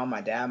 my mom,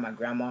 my dad, my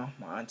grandma,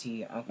 my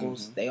auntie,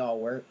 uncles, they all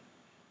work.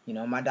 You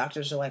know, my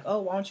doctors are like,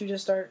 oh, why don't you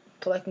just start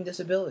collecting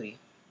disability?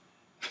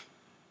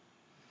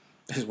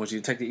 They just want you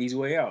to take the easy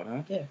way out,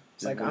 huh? Yeah.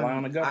 It's just like,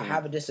 I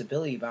have a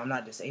disability, but I'm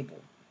not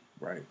disabled.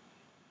 Right.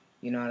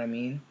 You know what I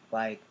mean?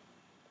 Like,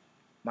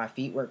 my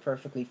feet work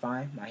perfectly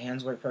fine. My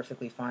hands work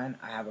perfectly fine.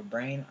 I have a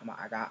brain.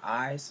 I got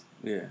eyes.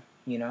 Yeah.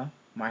 You know?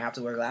 Might have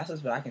to wear glasses,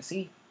 but I can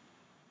see.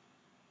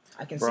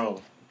 I can see.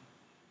 Bro,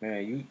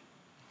 man,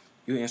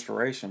 you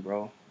inspiration,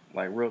 bro.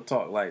 Like, real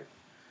talk. Like,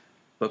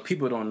 but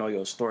people don't know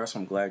your story. So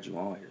I'm glad you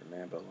on here,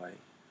 man. But, like,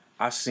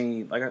 I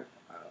seen, like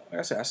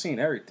I said, I seen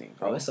everything,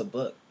 bro. Oh, it's a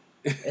book.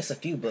 It's a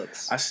few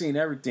books. I seen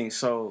everything.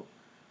 So,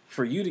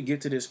 for you to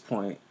get to this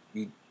point,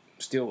 you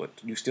still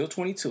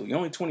 22. You're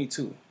only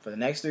 22 for the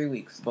next 3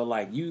 weeks. But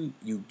like you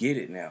get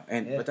it now,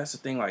 and but that's the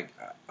thing. Like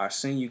I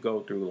seen you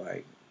go through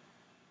like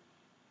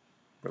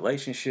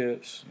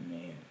relationships,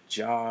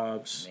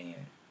 jobs,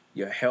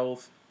 your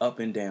health, up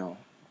and down,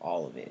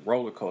 all of it,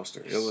 roller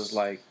coaster. It was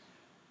like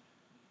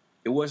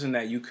it wasn't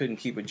that you couldn't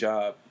keep a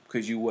job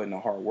because you wasn't a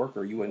hard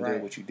worker. You wasn't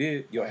doing what you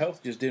did. Your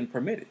health just didn't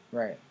permit it.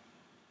 Right.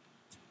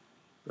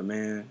 But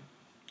man,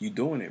 you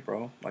doing it,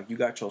 bro. Like you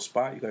got your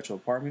spot, you got your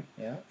apartment.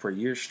 Yeah. For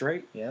years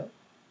straight. Yeah.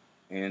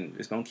 And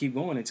it's gonna keep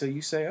going until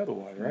you say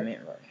otherwise, right? Right.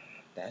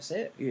 That's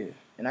it. Yeah.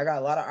 And I got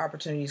a lot of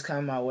opportunities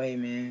coming my way,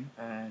 man.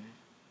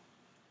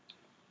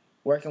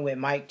 Working with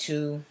Mike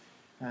too.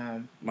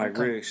 Mike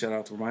Riggs, shout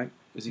out to Mike.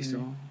 Is he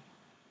still on?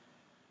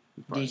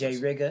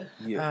 DJ Rigga.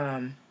 Yeah.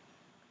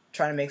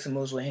 Trying to make some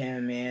moves with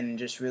him, man, and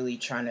just really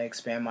trying to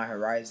expand my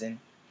horizon.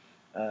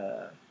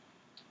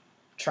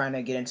 Trying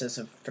to get into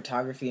some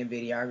photography and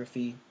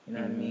videography, you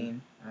know what I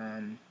mean?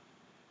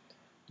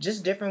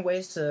 Just different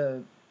ways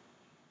to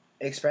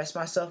express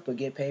myself but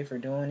get paid for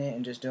doing it,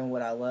 and just doing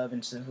what I love,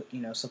 and to, you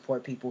know,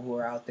 support people who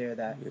are out there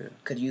that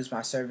could use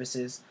my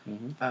services.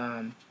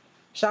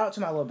 Shout out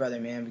to my little brother,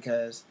 man,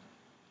 because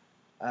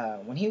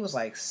when he was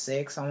like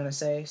 6, I want to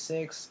say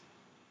 6,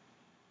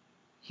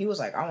 he was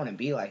like, I want to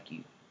be like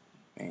you.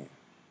 Man.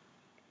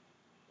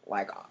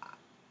 Like,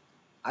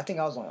 I think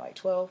I was only like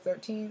 12,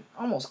 13.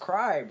 I almost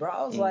cried, bro.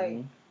 I was like,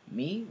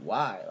 me?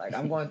 Why? Like,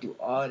 I'm going through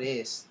all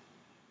this.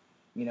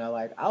 You know,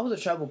 like, I was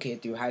a trouble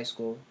kid through high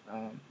school,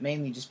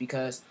 mainly just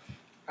because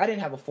I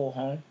didn't have a full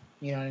home.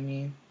 You know what I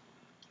mean?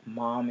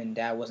 Mom and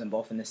dad wasn't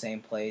both in the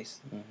same place.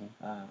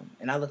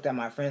 And I looked at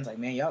my friends like,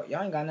 man, y'all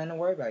ain't got nothing to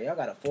worry about. Y'all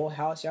got a full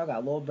house. Y'all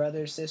got little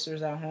brothers,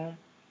 sisters at home.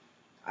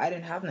 I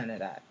didn't have none of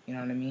that. You know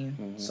what I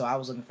mean? So I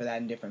was looking for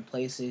that in different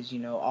places. You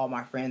know, all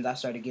my friends, I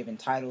started giving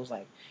titles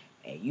like,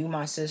 hey, you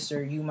my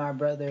sister, you my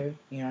brother,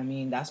 you know what I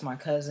mean? That's my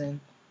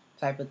cousin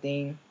type of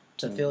thing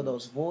to fill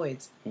those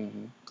voids.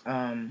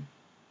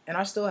 And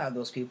I still have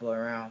those people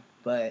around,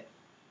 but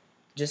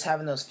just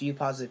having those few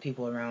positive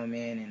people around,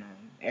 man, and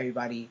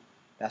everybody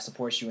that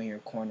supports you in your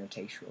corner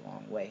takes you a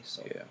long way.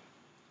 So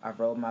I've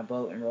rowed my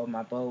boat, and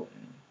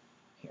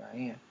here I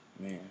am.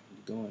 Man,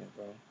 you're doing it,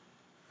 bro.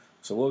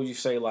 So what would you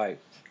say, like,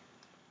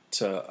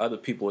 to other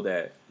people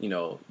that, you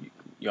know,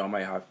 y'all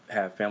might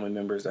have family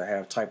members that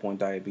have type 1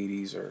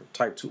 diabetes or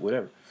type 2,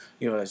 whatever,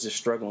 you know, that's just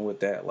struggling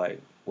with that?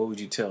 Like, what would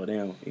you tell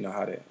them, you know,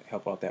 how to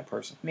help out that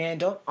person? Man,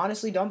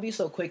 don't be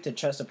so quick to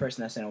trust a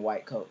person that's in a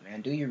white coat,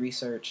 man. Do your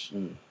research.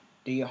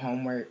 Do your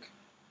homework.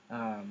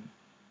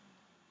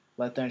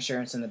 Let the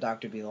insurance and the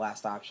doctor be the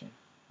last option.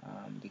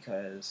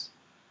 Because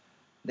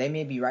they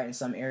may be right in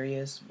some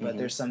areas, but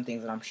there's some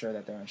things that I'm sure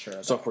that they're unsure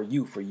about. So for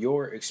you, for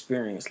your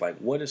experience, like,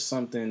 what is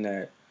something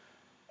that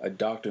a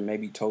doctor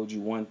maybe told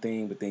you one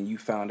thing, but then you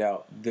found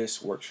out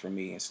this works for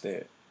me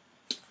instead?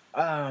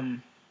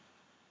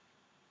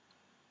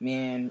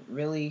 Man,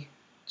 really,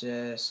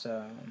 just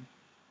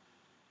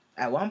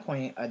at one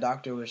point, a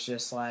doctor was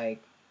just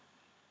like,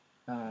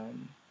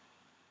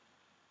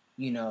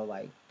 you know,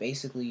 like,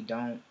 basically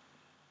don't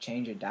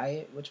change your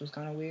diet, which was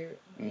kind of weird.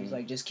 He's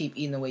like, just keep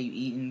eating the way you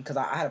eating, because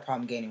I had a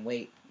problem gaining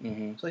weight.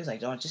 So he's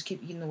like, don't just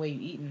keep eating the way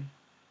you eating.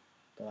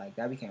 But like,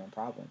 that became a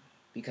problem,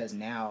 because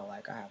now,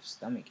 like, I have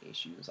stomach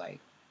issues. Like,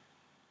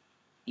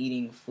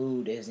 eating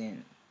food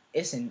isn't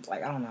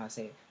like, I don't know how to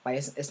say it. Like,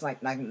 it's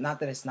like not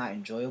that it's not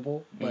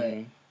enjoyable, but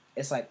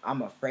it's like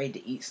I'm afraid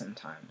to eat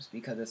sometimes,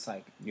 because it's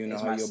like, you know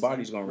how your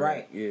body's gonna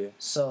react. Yeah.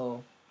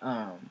 So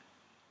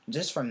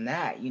just from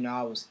that, you know,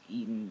 I was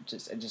eating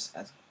just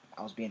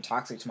I was being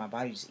toxic to my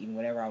body, just eating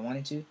whatever I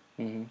wanted to.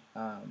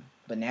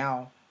 But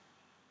now,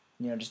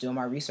 you know, just doing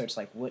my research,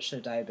 like, what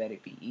should a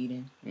diabetic be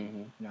eating? You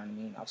know what I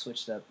mean? I've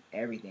switched up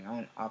everything.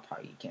 I'll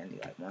probably eat candy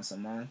like once a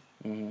month.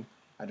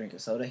 I drink a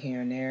soda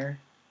here and there.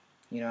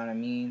 You know what I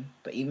mean?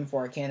 But even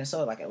for a can of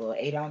soda, like a little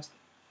 8-ounce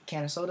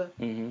can of soda,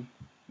 man,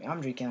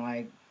 I'm drinking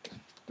like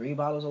 3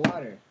 bottles of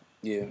water.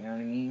 Yeah. You know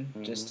what I mean?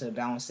 Just to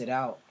balance it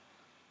out.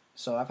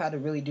 So I've had to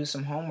really do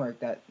some homework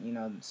that,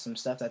 some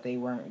stuff that they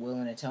weren't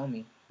willing to tell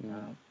me.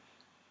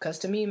 Because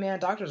to me, man,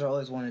 doctors are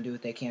always want to do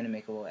what they can to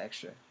make a little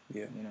extra.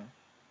 Yeah.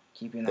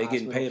 Keeping they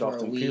getting paid off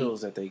the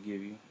pills that they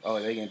give you. Oh,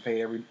 they getting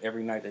paid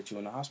every night that you're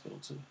in the hospital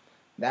too.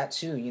 That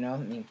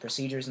too,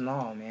 procedures and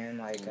all, man.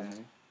 Like,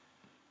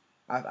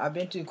 I've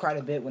been through quite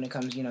a bit when it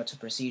comes, to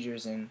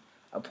procedures and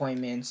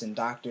appointments and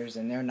doctors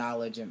and their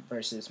knowledge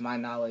versus my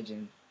knowledge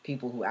and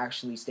people who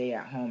actually stay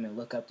at home and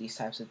look up these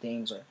types of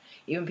things, or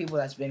even people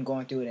that's been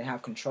going through it and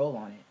have control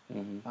on it.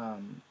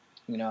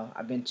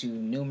 I've been to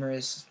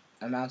numerous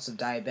amounts of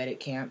diabetic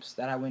camps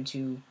that I went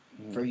to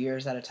for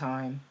years at a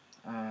time.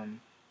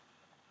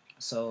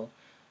 So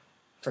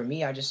for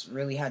me, I just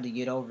really had to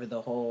get over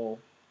the whole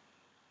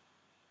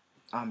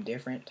I'm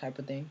different type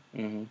of thing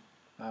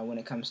when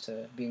it comes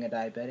to being a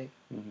diabetic.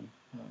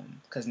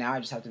 Because now I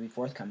just have to be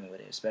forthcoming with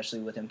it, especially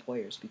with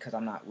employers, because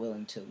I'm not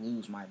willing to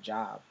lose my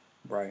job.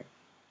 Right.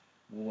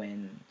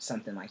 When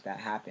something like that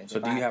happens. So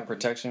do you have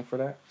protection for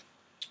that?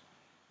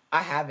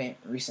 I haven't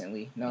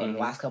recently. No, the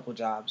last couple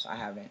jobs I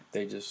haven't.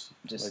 They just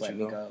let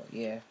me go.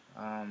 Yeah.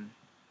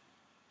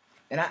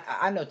 And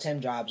I know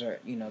temp jobs are,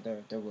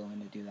 they're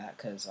willing to do that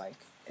because like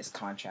it's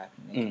contract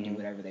and they can do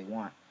whatever they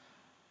want.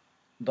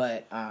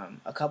 But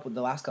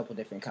the last couple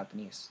different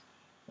companies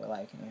were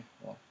like,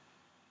 well,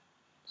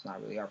 it's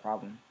not really our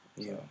problem.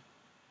 Yeah. So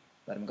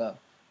let them go.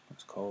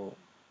 That's cold.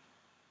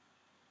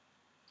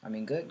 I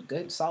mean,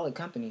 good, solid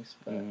companies,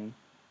 but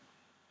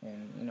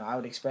and I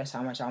would express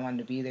how much I wanted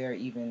to be there,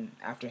 even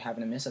after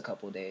having to miss a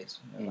couple of days.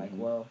 They're like,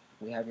 well,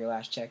 we have your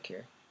last check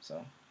here,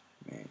 so.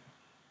 Man.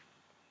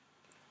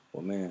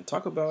 Well, man,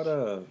 talk about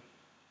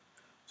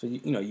so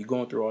you're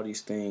going through all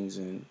these things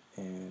and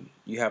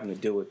you having to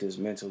deal with this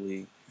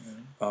mentally,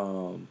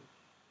 and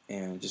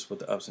just with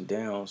the ups and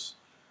downs.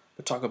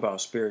 But talk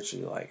about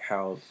spiritually, like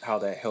how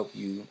that helped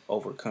you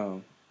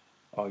overcome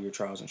all your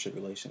trials and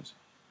tribulations.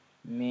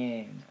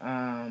 Man,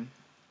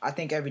 I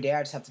think every day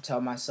I just have to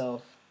tell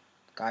myself,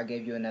 God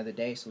gave you another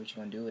day, so what you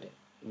gonna do with it?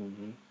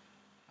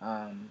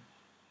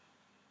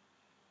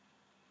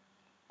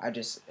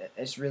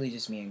 It's really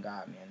just me and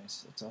God, man.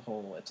 It's a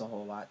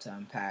whole lot to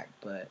unpack,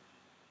 but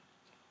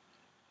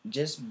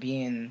just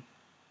being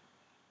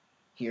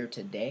here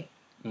today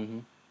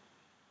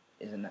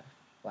is enough.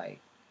 Like,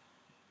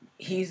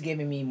 He's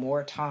giving me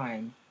more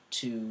time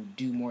to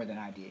do more than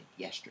I did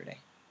yesterday.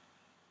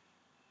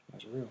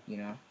 That's real.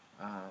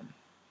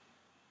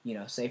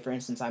 Say for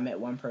instance, I met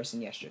one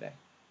person yesterday.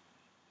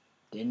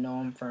 Didn't know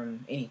him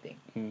from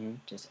anything.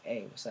 Just,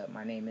 hey, what's up?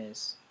 My name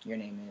is, your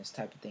name is,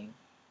 type of thing.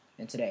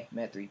 And today,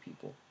 met 3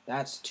 people.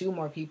 That's 2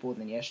 more people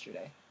than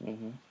yesterday.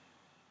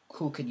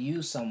 Who could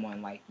use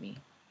someone like me,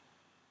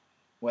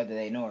 whether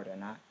they know it or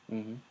not.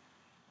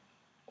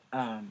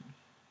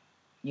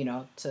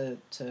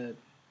 To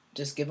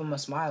just give them a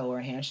smile or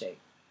a handshake.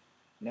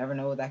 You never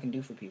know what that can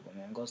do for people,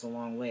 man. It goes a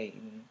long way.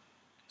 Even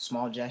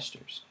small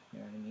gestures. You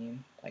know what I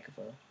mean? Like if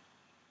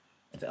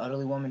an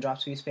elderly woman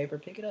drops a piece of paper,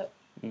 pick it up.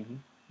 You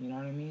know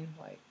what I mean?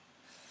 Like,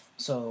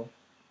 so,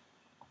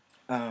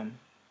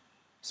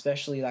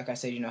 especially, like I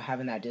said,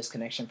 having that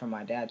disconnection from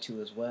my dad,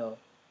 too, as well,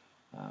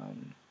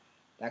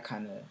 that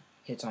kind of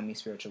hits on me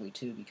spiritually,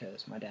 too,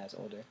 because my dad's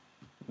older.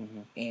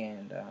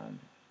 And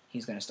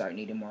he's going to start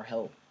needing more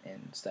help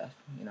and stuff,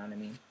 you know what I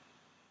mean?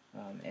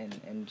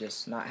 And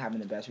just not having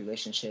the best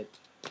relationship,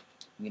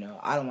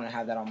 I don't want to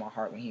have that on my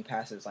heart when he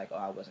passes, like, oh,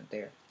 I wasn't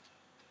there,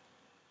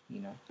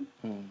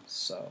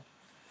 So,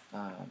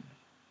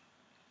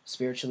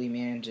 spiritually,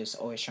 man, just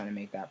always trying to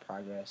make that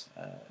progress.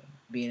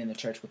 Being in the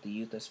church with the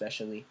youth,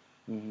 especially,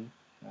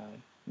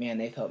 man,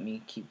 they've helped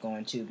me keep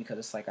going too, because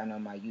it's like I know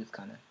my youth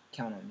kind of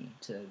count on me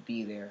to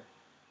be there,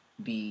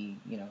 be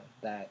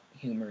that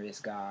humorous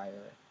guy,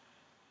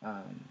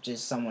 or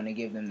just someone to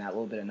give them that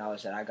little bit of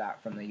knowledge that I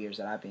got from the years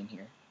that I've been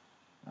here.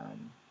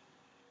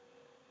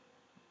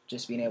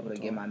 Just being able to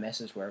get my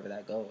message wherever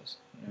that goes.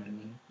 You know what I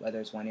mean?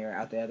 Whether it's one ear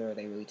out the other, or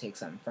they really take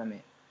something from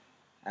it,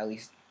 at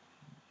least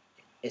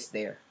it's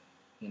there.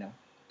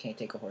 Can't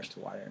take a horse to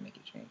water and make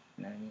it drink.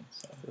 You know what I mean?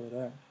 So. I feel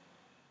that.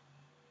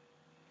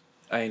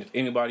 And if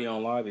anybody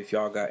on live, if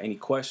y'all got any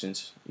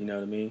questions, you know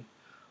what I mean?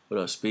 What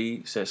up,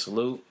 Speed? Says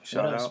salute.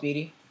 Shout out. What up,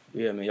 Speedy?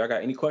 Yeah, man. Y'all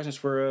got any questions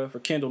for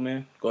Kendall,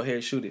 man? Go ahead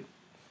and shoot it.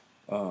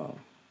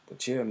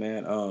 But yeah,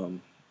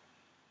 man.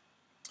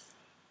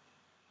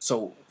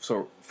 So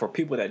for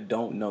people that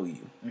don't know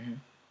you,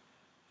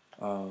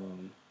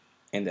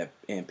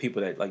 and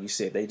people that, like you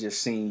said, they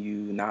just seen you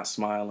not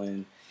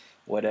smiling,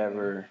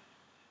 whatever.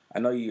 I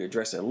know you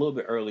addressed it a little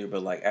bit earlier,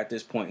 but like at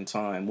this point in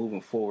time,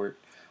 moving forward,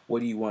 what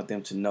do you want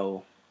them to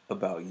know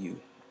about you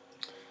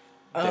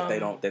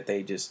that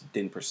they just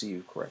didn't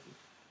perceive correctly?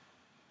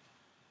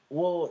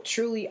 Well,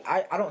 truly,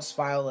 I don't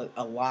smile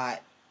a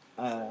lot.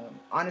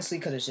 Honestly,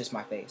 because it's just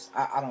my face.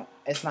 I don't.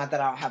 It's not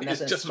that I don't have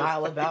nothing to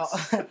smile about.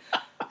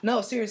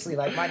 No, seriously,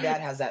 like my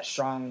dad has that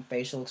strong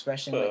facial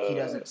expression. Like he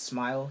doesn't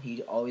smile;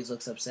 he always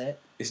looks upset.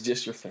 It's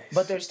just your face.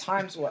 But there's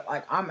times where,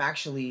 like, I'm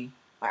actually,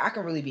 like, I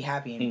can really be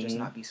happy and just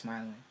not be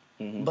smiling.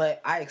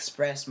 But I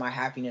express my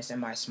happiness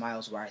and my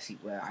smiles where I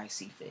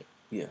see fit.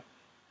 Yeah.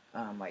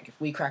 Like if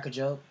we crack a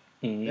joke,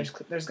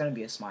 there's gonna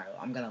be a smile.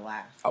 I'm gonna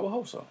laugh. I would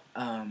hope so.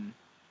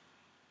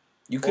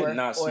 You could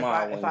not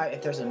smile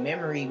if there's a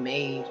memory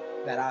made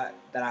that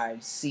I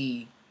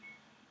see,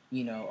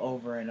 you know,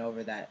 over and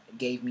over that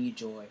gave me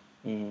joy.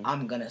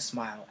 I'm gonna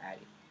smile at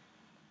it.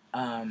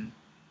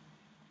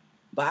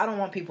 But I don't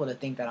want people to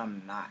think that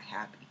I'm not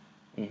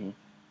happy.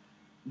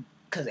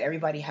 Because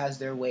everybody has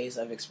their ways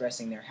of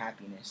expressing their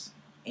happiness,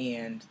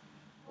 and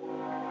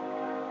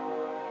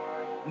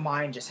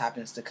mine just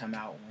happens to come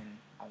out when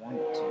I want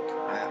it to.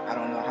 I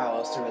don't know how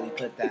else to really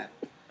put that.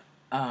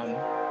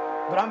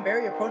 But I'm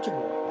very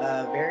approachable.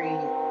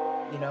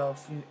 You know,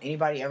 if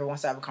anybody ever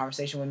wants to have a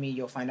conversation with me,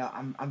 you'll find out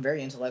I'm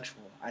very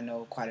intellectual. I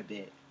know quite a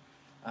bit.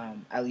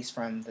 At least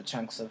from the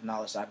chunks of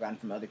knowledge that I've gotten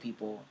from other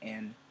people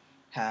and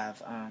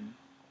have,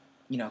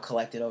 you know,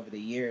 collected over the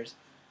years.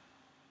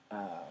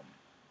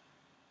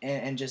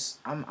 And just,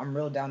 I'm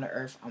real down to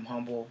earth. I'm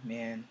humble,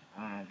 man.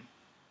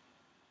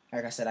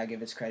 Like I said, I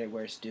give its credit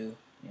where it's due.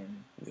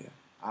 And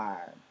I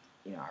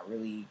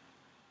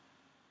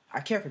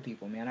care for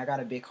people, man. I got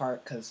a big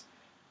heart because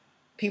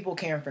people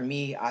caring for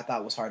me, I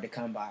thought was hard to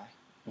come by.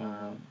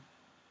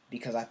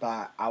 Because I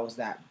thought I was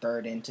that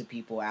burden to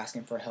people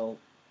asking for help.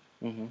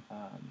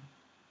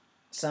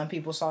 Some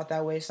people saw it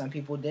that way, some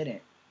people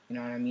didn't. You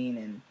know what I mean?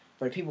 And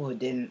for the people who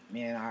didn't,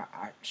 man,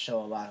 I show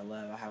a lot of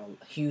love. I have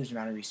a huge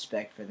amount of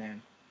respect for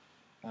them.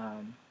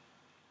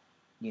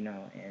 You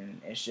know,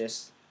 and it's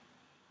just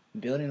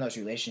building those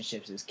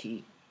relationships is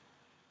key.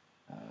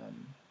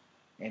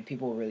 And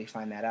people will really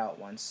find that out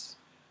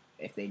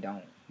if they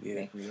don't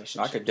make relationships.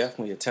 I could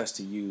definitely attest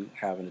to you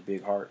having a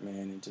big heart,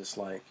 man, and just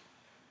like,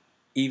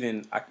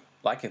 even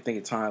I can think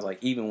of times like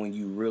even when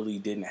you really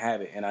didn't have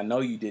it, and I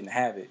know you didn't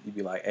have it, you'd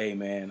be like, "Hey,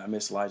 man, I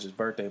missed Elijah's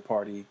birthday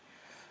party.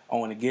 I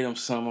want to get him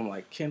some." I'm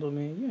like, "Kendall,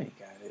 man, you ain't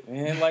got it,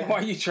 man. Like, why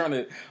are you trying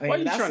to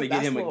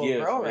get him a gift,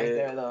 man?" Right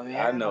there, though,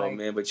 man. I know,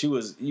 man, but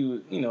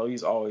you know,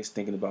 he's always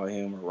thinking about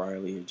him or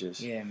Riley or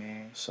just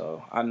man.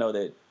 So I know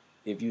that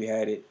if you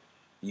had it,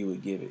 you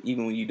would give it,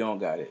 even when you don't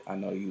got it. I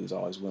know you was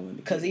always willing to.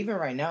 Because even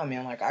right now,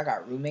 man, like I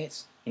got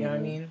roommates. You know what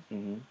I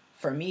mean?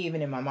 For me,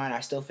 even in my mind,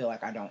 I still feel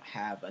like I don't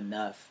have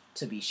enough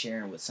to be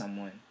sharing with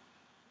someone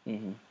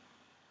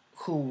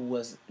who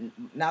was,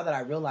 now that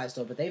I realize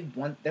though, but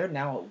they're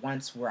now at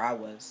once where I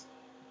was,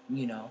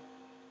 you know.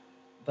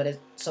 But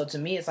so to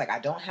me, it's like I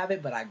don't have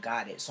it, but I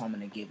got it, so I'm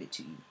gonna give it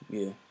to you.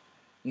 Yeah.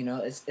 You know,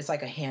 it's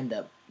like a hand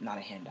up, not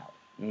a handout.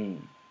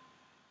 You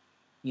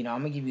know,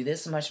 I'm gonna give you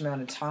this much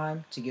amount of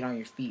time to get on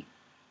your feet.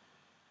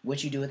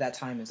 What you do with that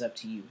time is up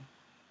to you.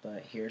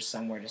 But here's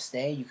somewhere to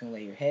stay. You can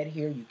lay your head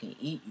here. You can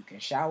eat. You can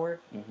shower.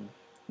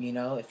 You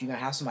know, if you're going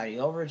to have somebody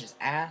over, just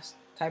ask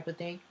type of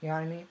thing. You know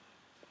what I mean?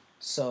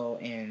 So,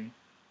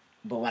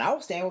 but when I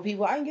was staying with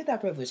people, I didn't get that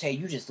privilege. Hey,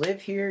 you just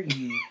live here.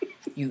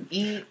 You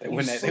eat. They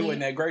weren't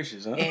that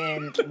gracious, huh?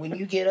 And when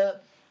we get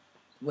up,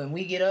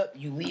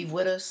 you leave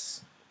with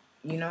us,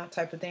 you know,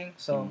 type of thing.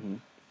 So,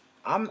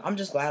 I'm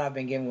just glad I've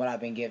been given what I've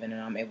been given and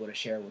I'm able to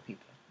share it with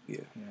people. Yeah.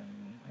 You know what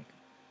I mean? Like,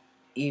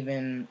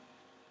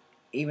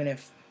 even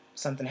if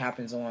something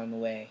happens along the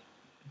way,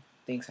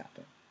 things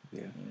happen.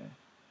 Yeah.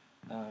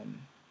 You know,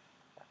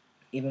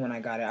 even when I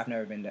got it, I've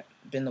never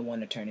been the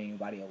one to turn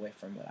anybody away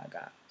from what I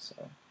got. So,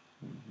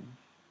 you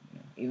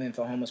know, even if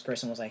a homeless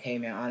person was like, "Hey,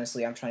 man,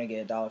 honestly, I'm trying to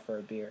get $1 for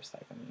a beer," it's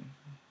like, I mean,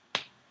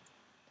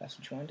 that's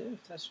what you want to do.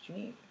 If that's what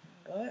you need,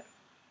 go ahead.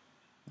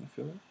 I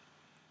feel it.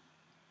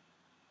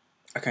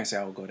 I can't say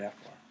I would go that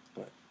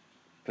far,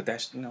 but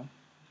that's, you know,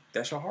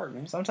 that's your heart,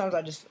 man. Sometimes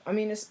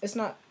it's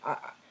not.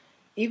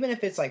 Even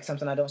if it's like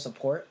something I don't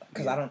support,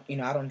 because I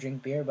don't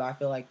drink beer, but I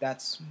feel like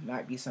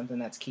might be something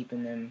that's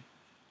keeping them,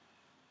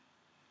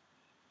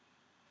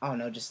 I don't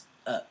know, just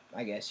up,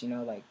 I guess, you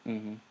know, like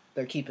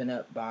they're keeping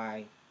up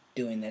by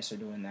doing this or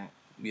doing that.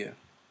 Yeah.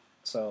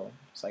 So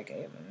it's like,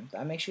 hey, man, if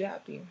that makes you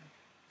happy,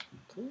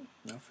 cool.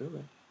 I feel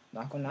it.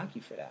 Not gonna knock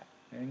you for that.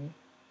 You know what I mean?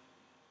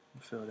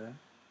 I feel that.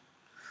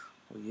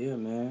 Well, yeah,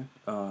 man.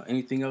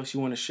 Anything else you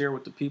want to share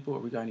with the people, or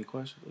we got any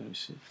questions? Let me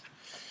see.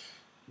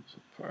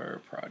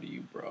 Super proud of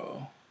you,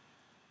 bro.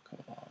 Come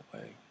a long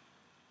way.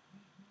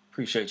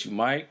 Appreciate you,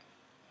 Mike.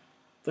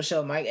 For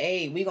sure, Mike.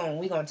 Hey, we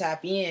gonna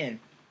tap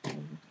in.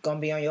 Gonna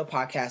be on your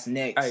podcast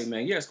next. Hey,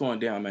 man, yeah, it's going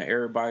down, man.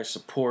 Everybody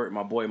support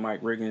my boy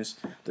Mike Riggins,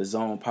 the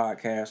Zone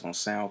Podcast on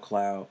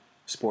SoundCloud,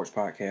 sports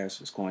podcast.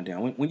 It's going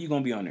down. When you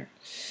gonna be on there?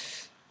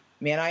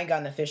 Man, I ain't got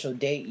an official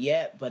date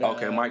yet, but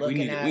okay, Mike, we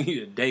need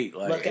a date,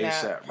 like looking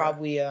ASAP, at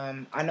probably.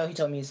 I know he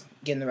told me he's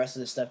getting the rest of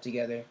the stuff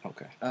together.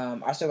 Okay.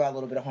 I still got a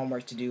little bit of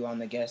homework to do on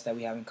the guests that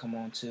we haven't come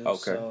on to. Okay.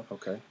 So,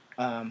 okay.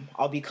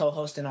 I'll be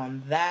co-hosting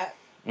on that.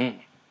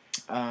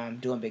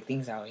 Doing big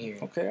things out here.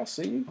 Okay, I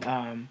see you.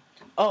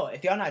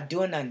 If y'all not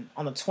doing nothing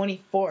on the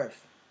 24th,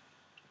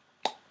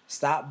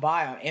 stop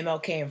by on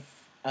MLK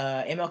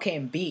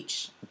and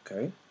Beach.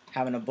 Okay.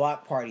 having a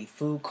block party,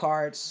 food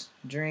carts,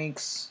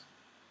 drinks,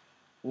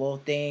 little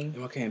thing.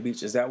 MLK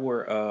Beach, is that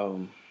where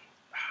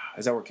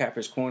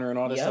Catfish Corner and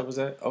all that stuff is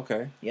at?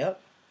 Okay.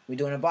 Yep. We're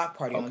doing a block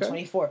party on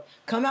 24th.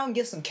 Come out and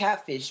get some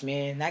catfish,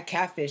 man. That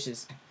catfish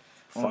is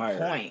on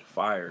point.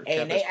 Fire. Hey,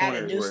 and they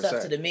added new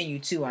stuff to the menu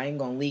too. I ain't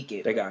gonna leak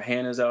it. They got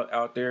Hannah's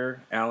out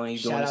there. Alan,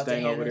 he's doing his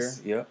thing over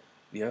there.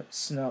 Yep.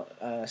 Snow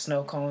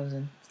cones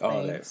and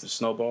that's the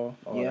snowball.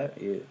 Yep.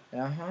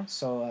 Yeah.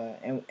 So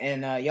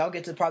and y'all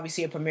get to probably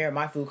see a premiere of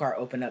my food cart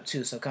open up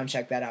too. So come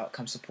check that out.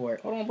 Come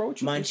support. Hold on, bro.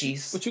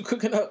 Munchies. What you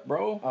cooking up,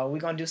 bro? We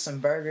gonna do some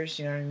burgers.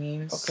 You know what I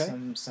mean?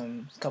 Okay.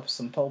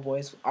 Some po'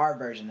 boys. Our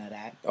version of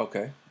that.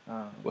 Okay.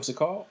 What's it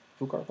called?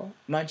 Food cart called?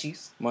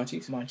 Munchies.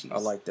 I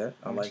like that.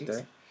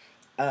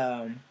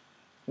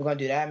 We're gonna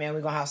do that, man.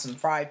 We're gonna have some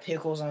fried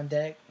pickles on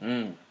deck.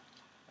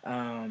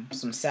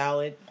 Some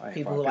salad.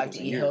 People who like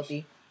to eat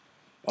healthy.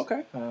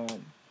 Okay.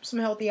 Some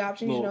healthy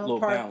options,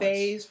 parfaits,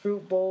 balance.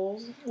 Fruit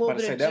bowls, a little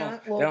bit of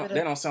junk.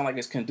 That don't sound like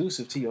it's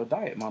conducive to your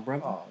diet, my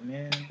brother. Oh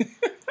man.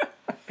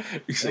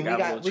 We're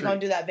gonna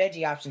do that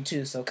veggie option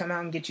too. So come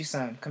out and get you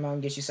some.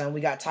 We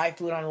got Thai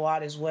food on the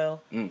lot as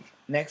well.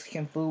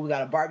 Mexican food. We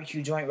got a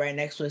barbecue joint right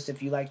next to us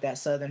if you like that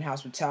Southern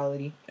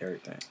hospitality.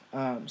 Everything.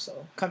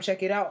 So come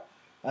check it out.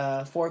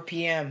 4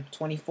 p.m.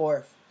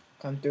 24th.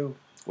 Come through.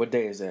 What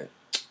day is that?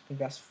 I think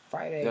that's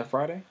Friday. Is that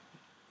Friday?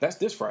 That's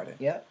this Friday.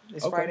 Yep,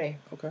 this Friday.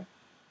 Okay.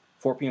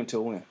 4 p.m.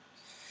 till when?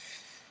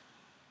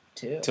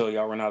 Till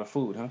y'all run out of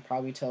food, huh?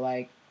 Probably till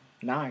like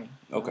 9.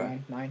 Okay.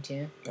 9,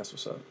 10. That's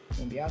what's up.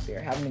 We'll be out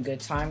there having a good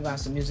time. Got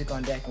some music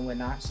on deck and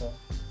whatnot. So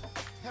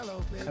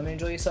come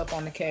enjoy yourself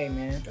on the K,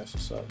 man. That's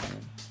what's up, man.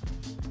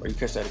 Or you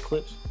catch that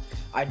Eclipse?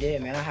 I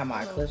did, man. I had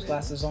my Eclipse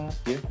glasses on.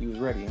 Yeah, you was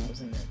ready, huh? I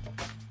was in there.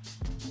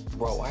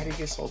 Bro, why did it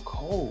get so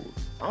cold?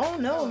 I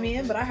don't know,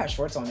 man, but I had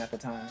shorts on at the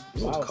time.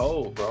 So it was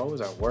cold, bro. It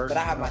was at work. But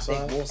I had my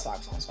thick wool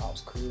socks on, so I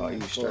was cool. Oh, you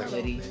was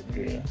straight.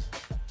 Yeah.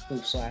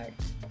 Hoop swag.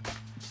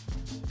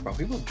 Bro,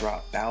 people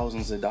drop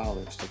thousands of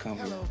dollars to come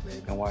here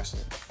and watch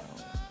that.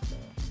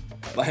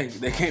 Like,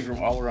 they came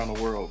from all around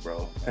the world,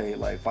 bro. Paid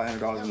like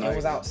 $500 a night. It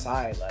was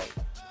outside like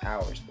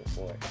hours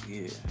before.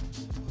 Yeah.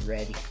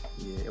 Ready.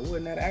 Yeah, it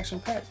wasn't that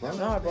action-packed, bro.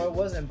 No, bro, it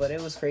wasn't, but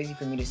it was crazy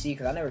for me to see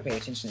because I never paid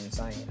attention in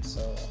science,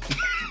 so...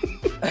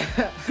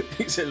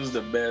 He said it was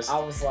the best. I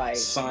was like,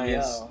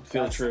 science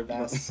field trip.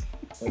 That's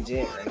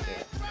legit right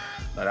there.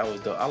 No, that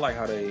was dope. I like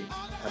how they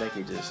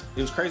could just.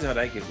 It was crazy how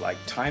they could like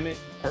time it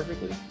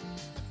perfectly.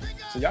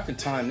 So y'all can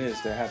time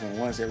this. They're having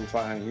once every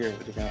 500 years,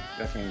 but that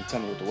can't even tell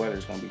me what the weather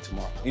is gonna be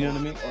tomorrow. You know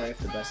what I mean? Or if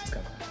the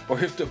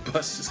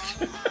bus is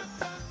coming.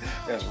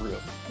 That's real.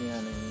 You know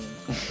what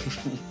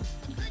I mean?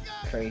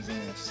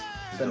 Craziness.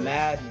 The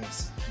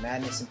madness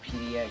in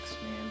PDX,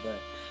 man. But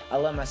I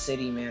love my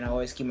city, man. I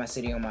always keep my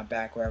city on my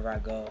back wherever I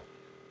go.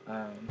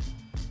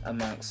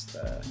 Amongst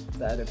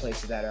the other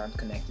places that I'm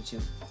connected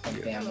to, and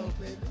family.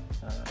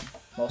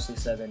 Mostly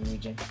southern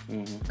region.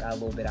 Got a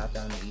little bit out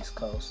there on the East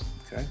Coast.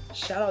 Okay.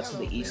 Shout out to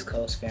the East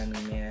Coast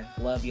family, man.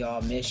 Love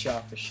y'all. Miss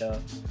y'all for sure.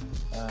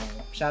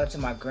 Shout out to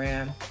my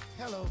gram.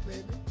 Hello,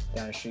 baby.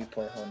 Down in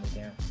Shreveport holding it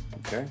down.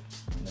 Okay.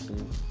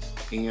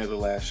 Any other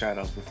last shout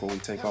outs before we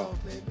take off?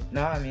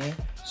 Nah, man.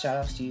 Shout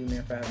outs to you,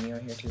 man, for having me on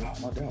here too. Oh,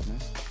 no doubt, man.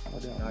 No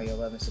doubt. And all your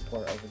love and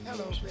support over the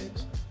years, man.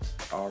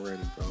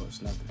 Already, bro.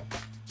 It's nothing.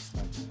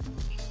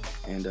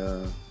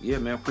 And yeah,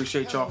 man,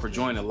 appreciate y'all for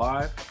joining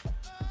live.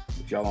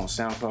 If y'all on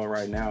SoundCloud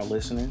right now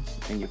listening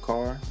in your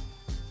car,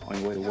 on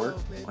your way to work,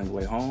 on your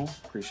way home,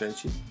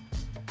 appreciate you.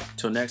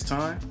 Till next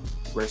time,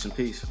 grace and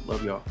peace.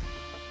 Love y'all.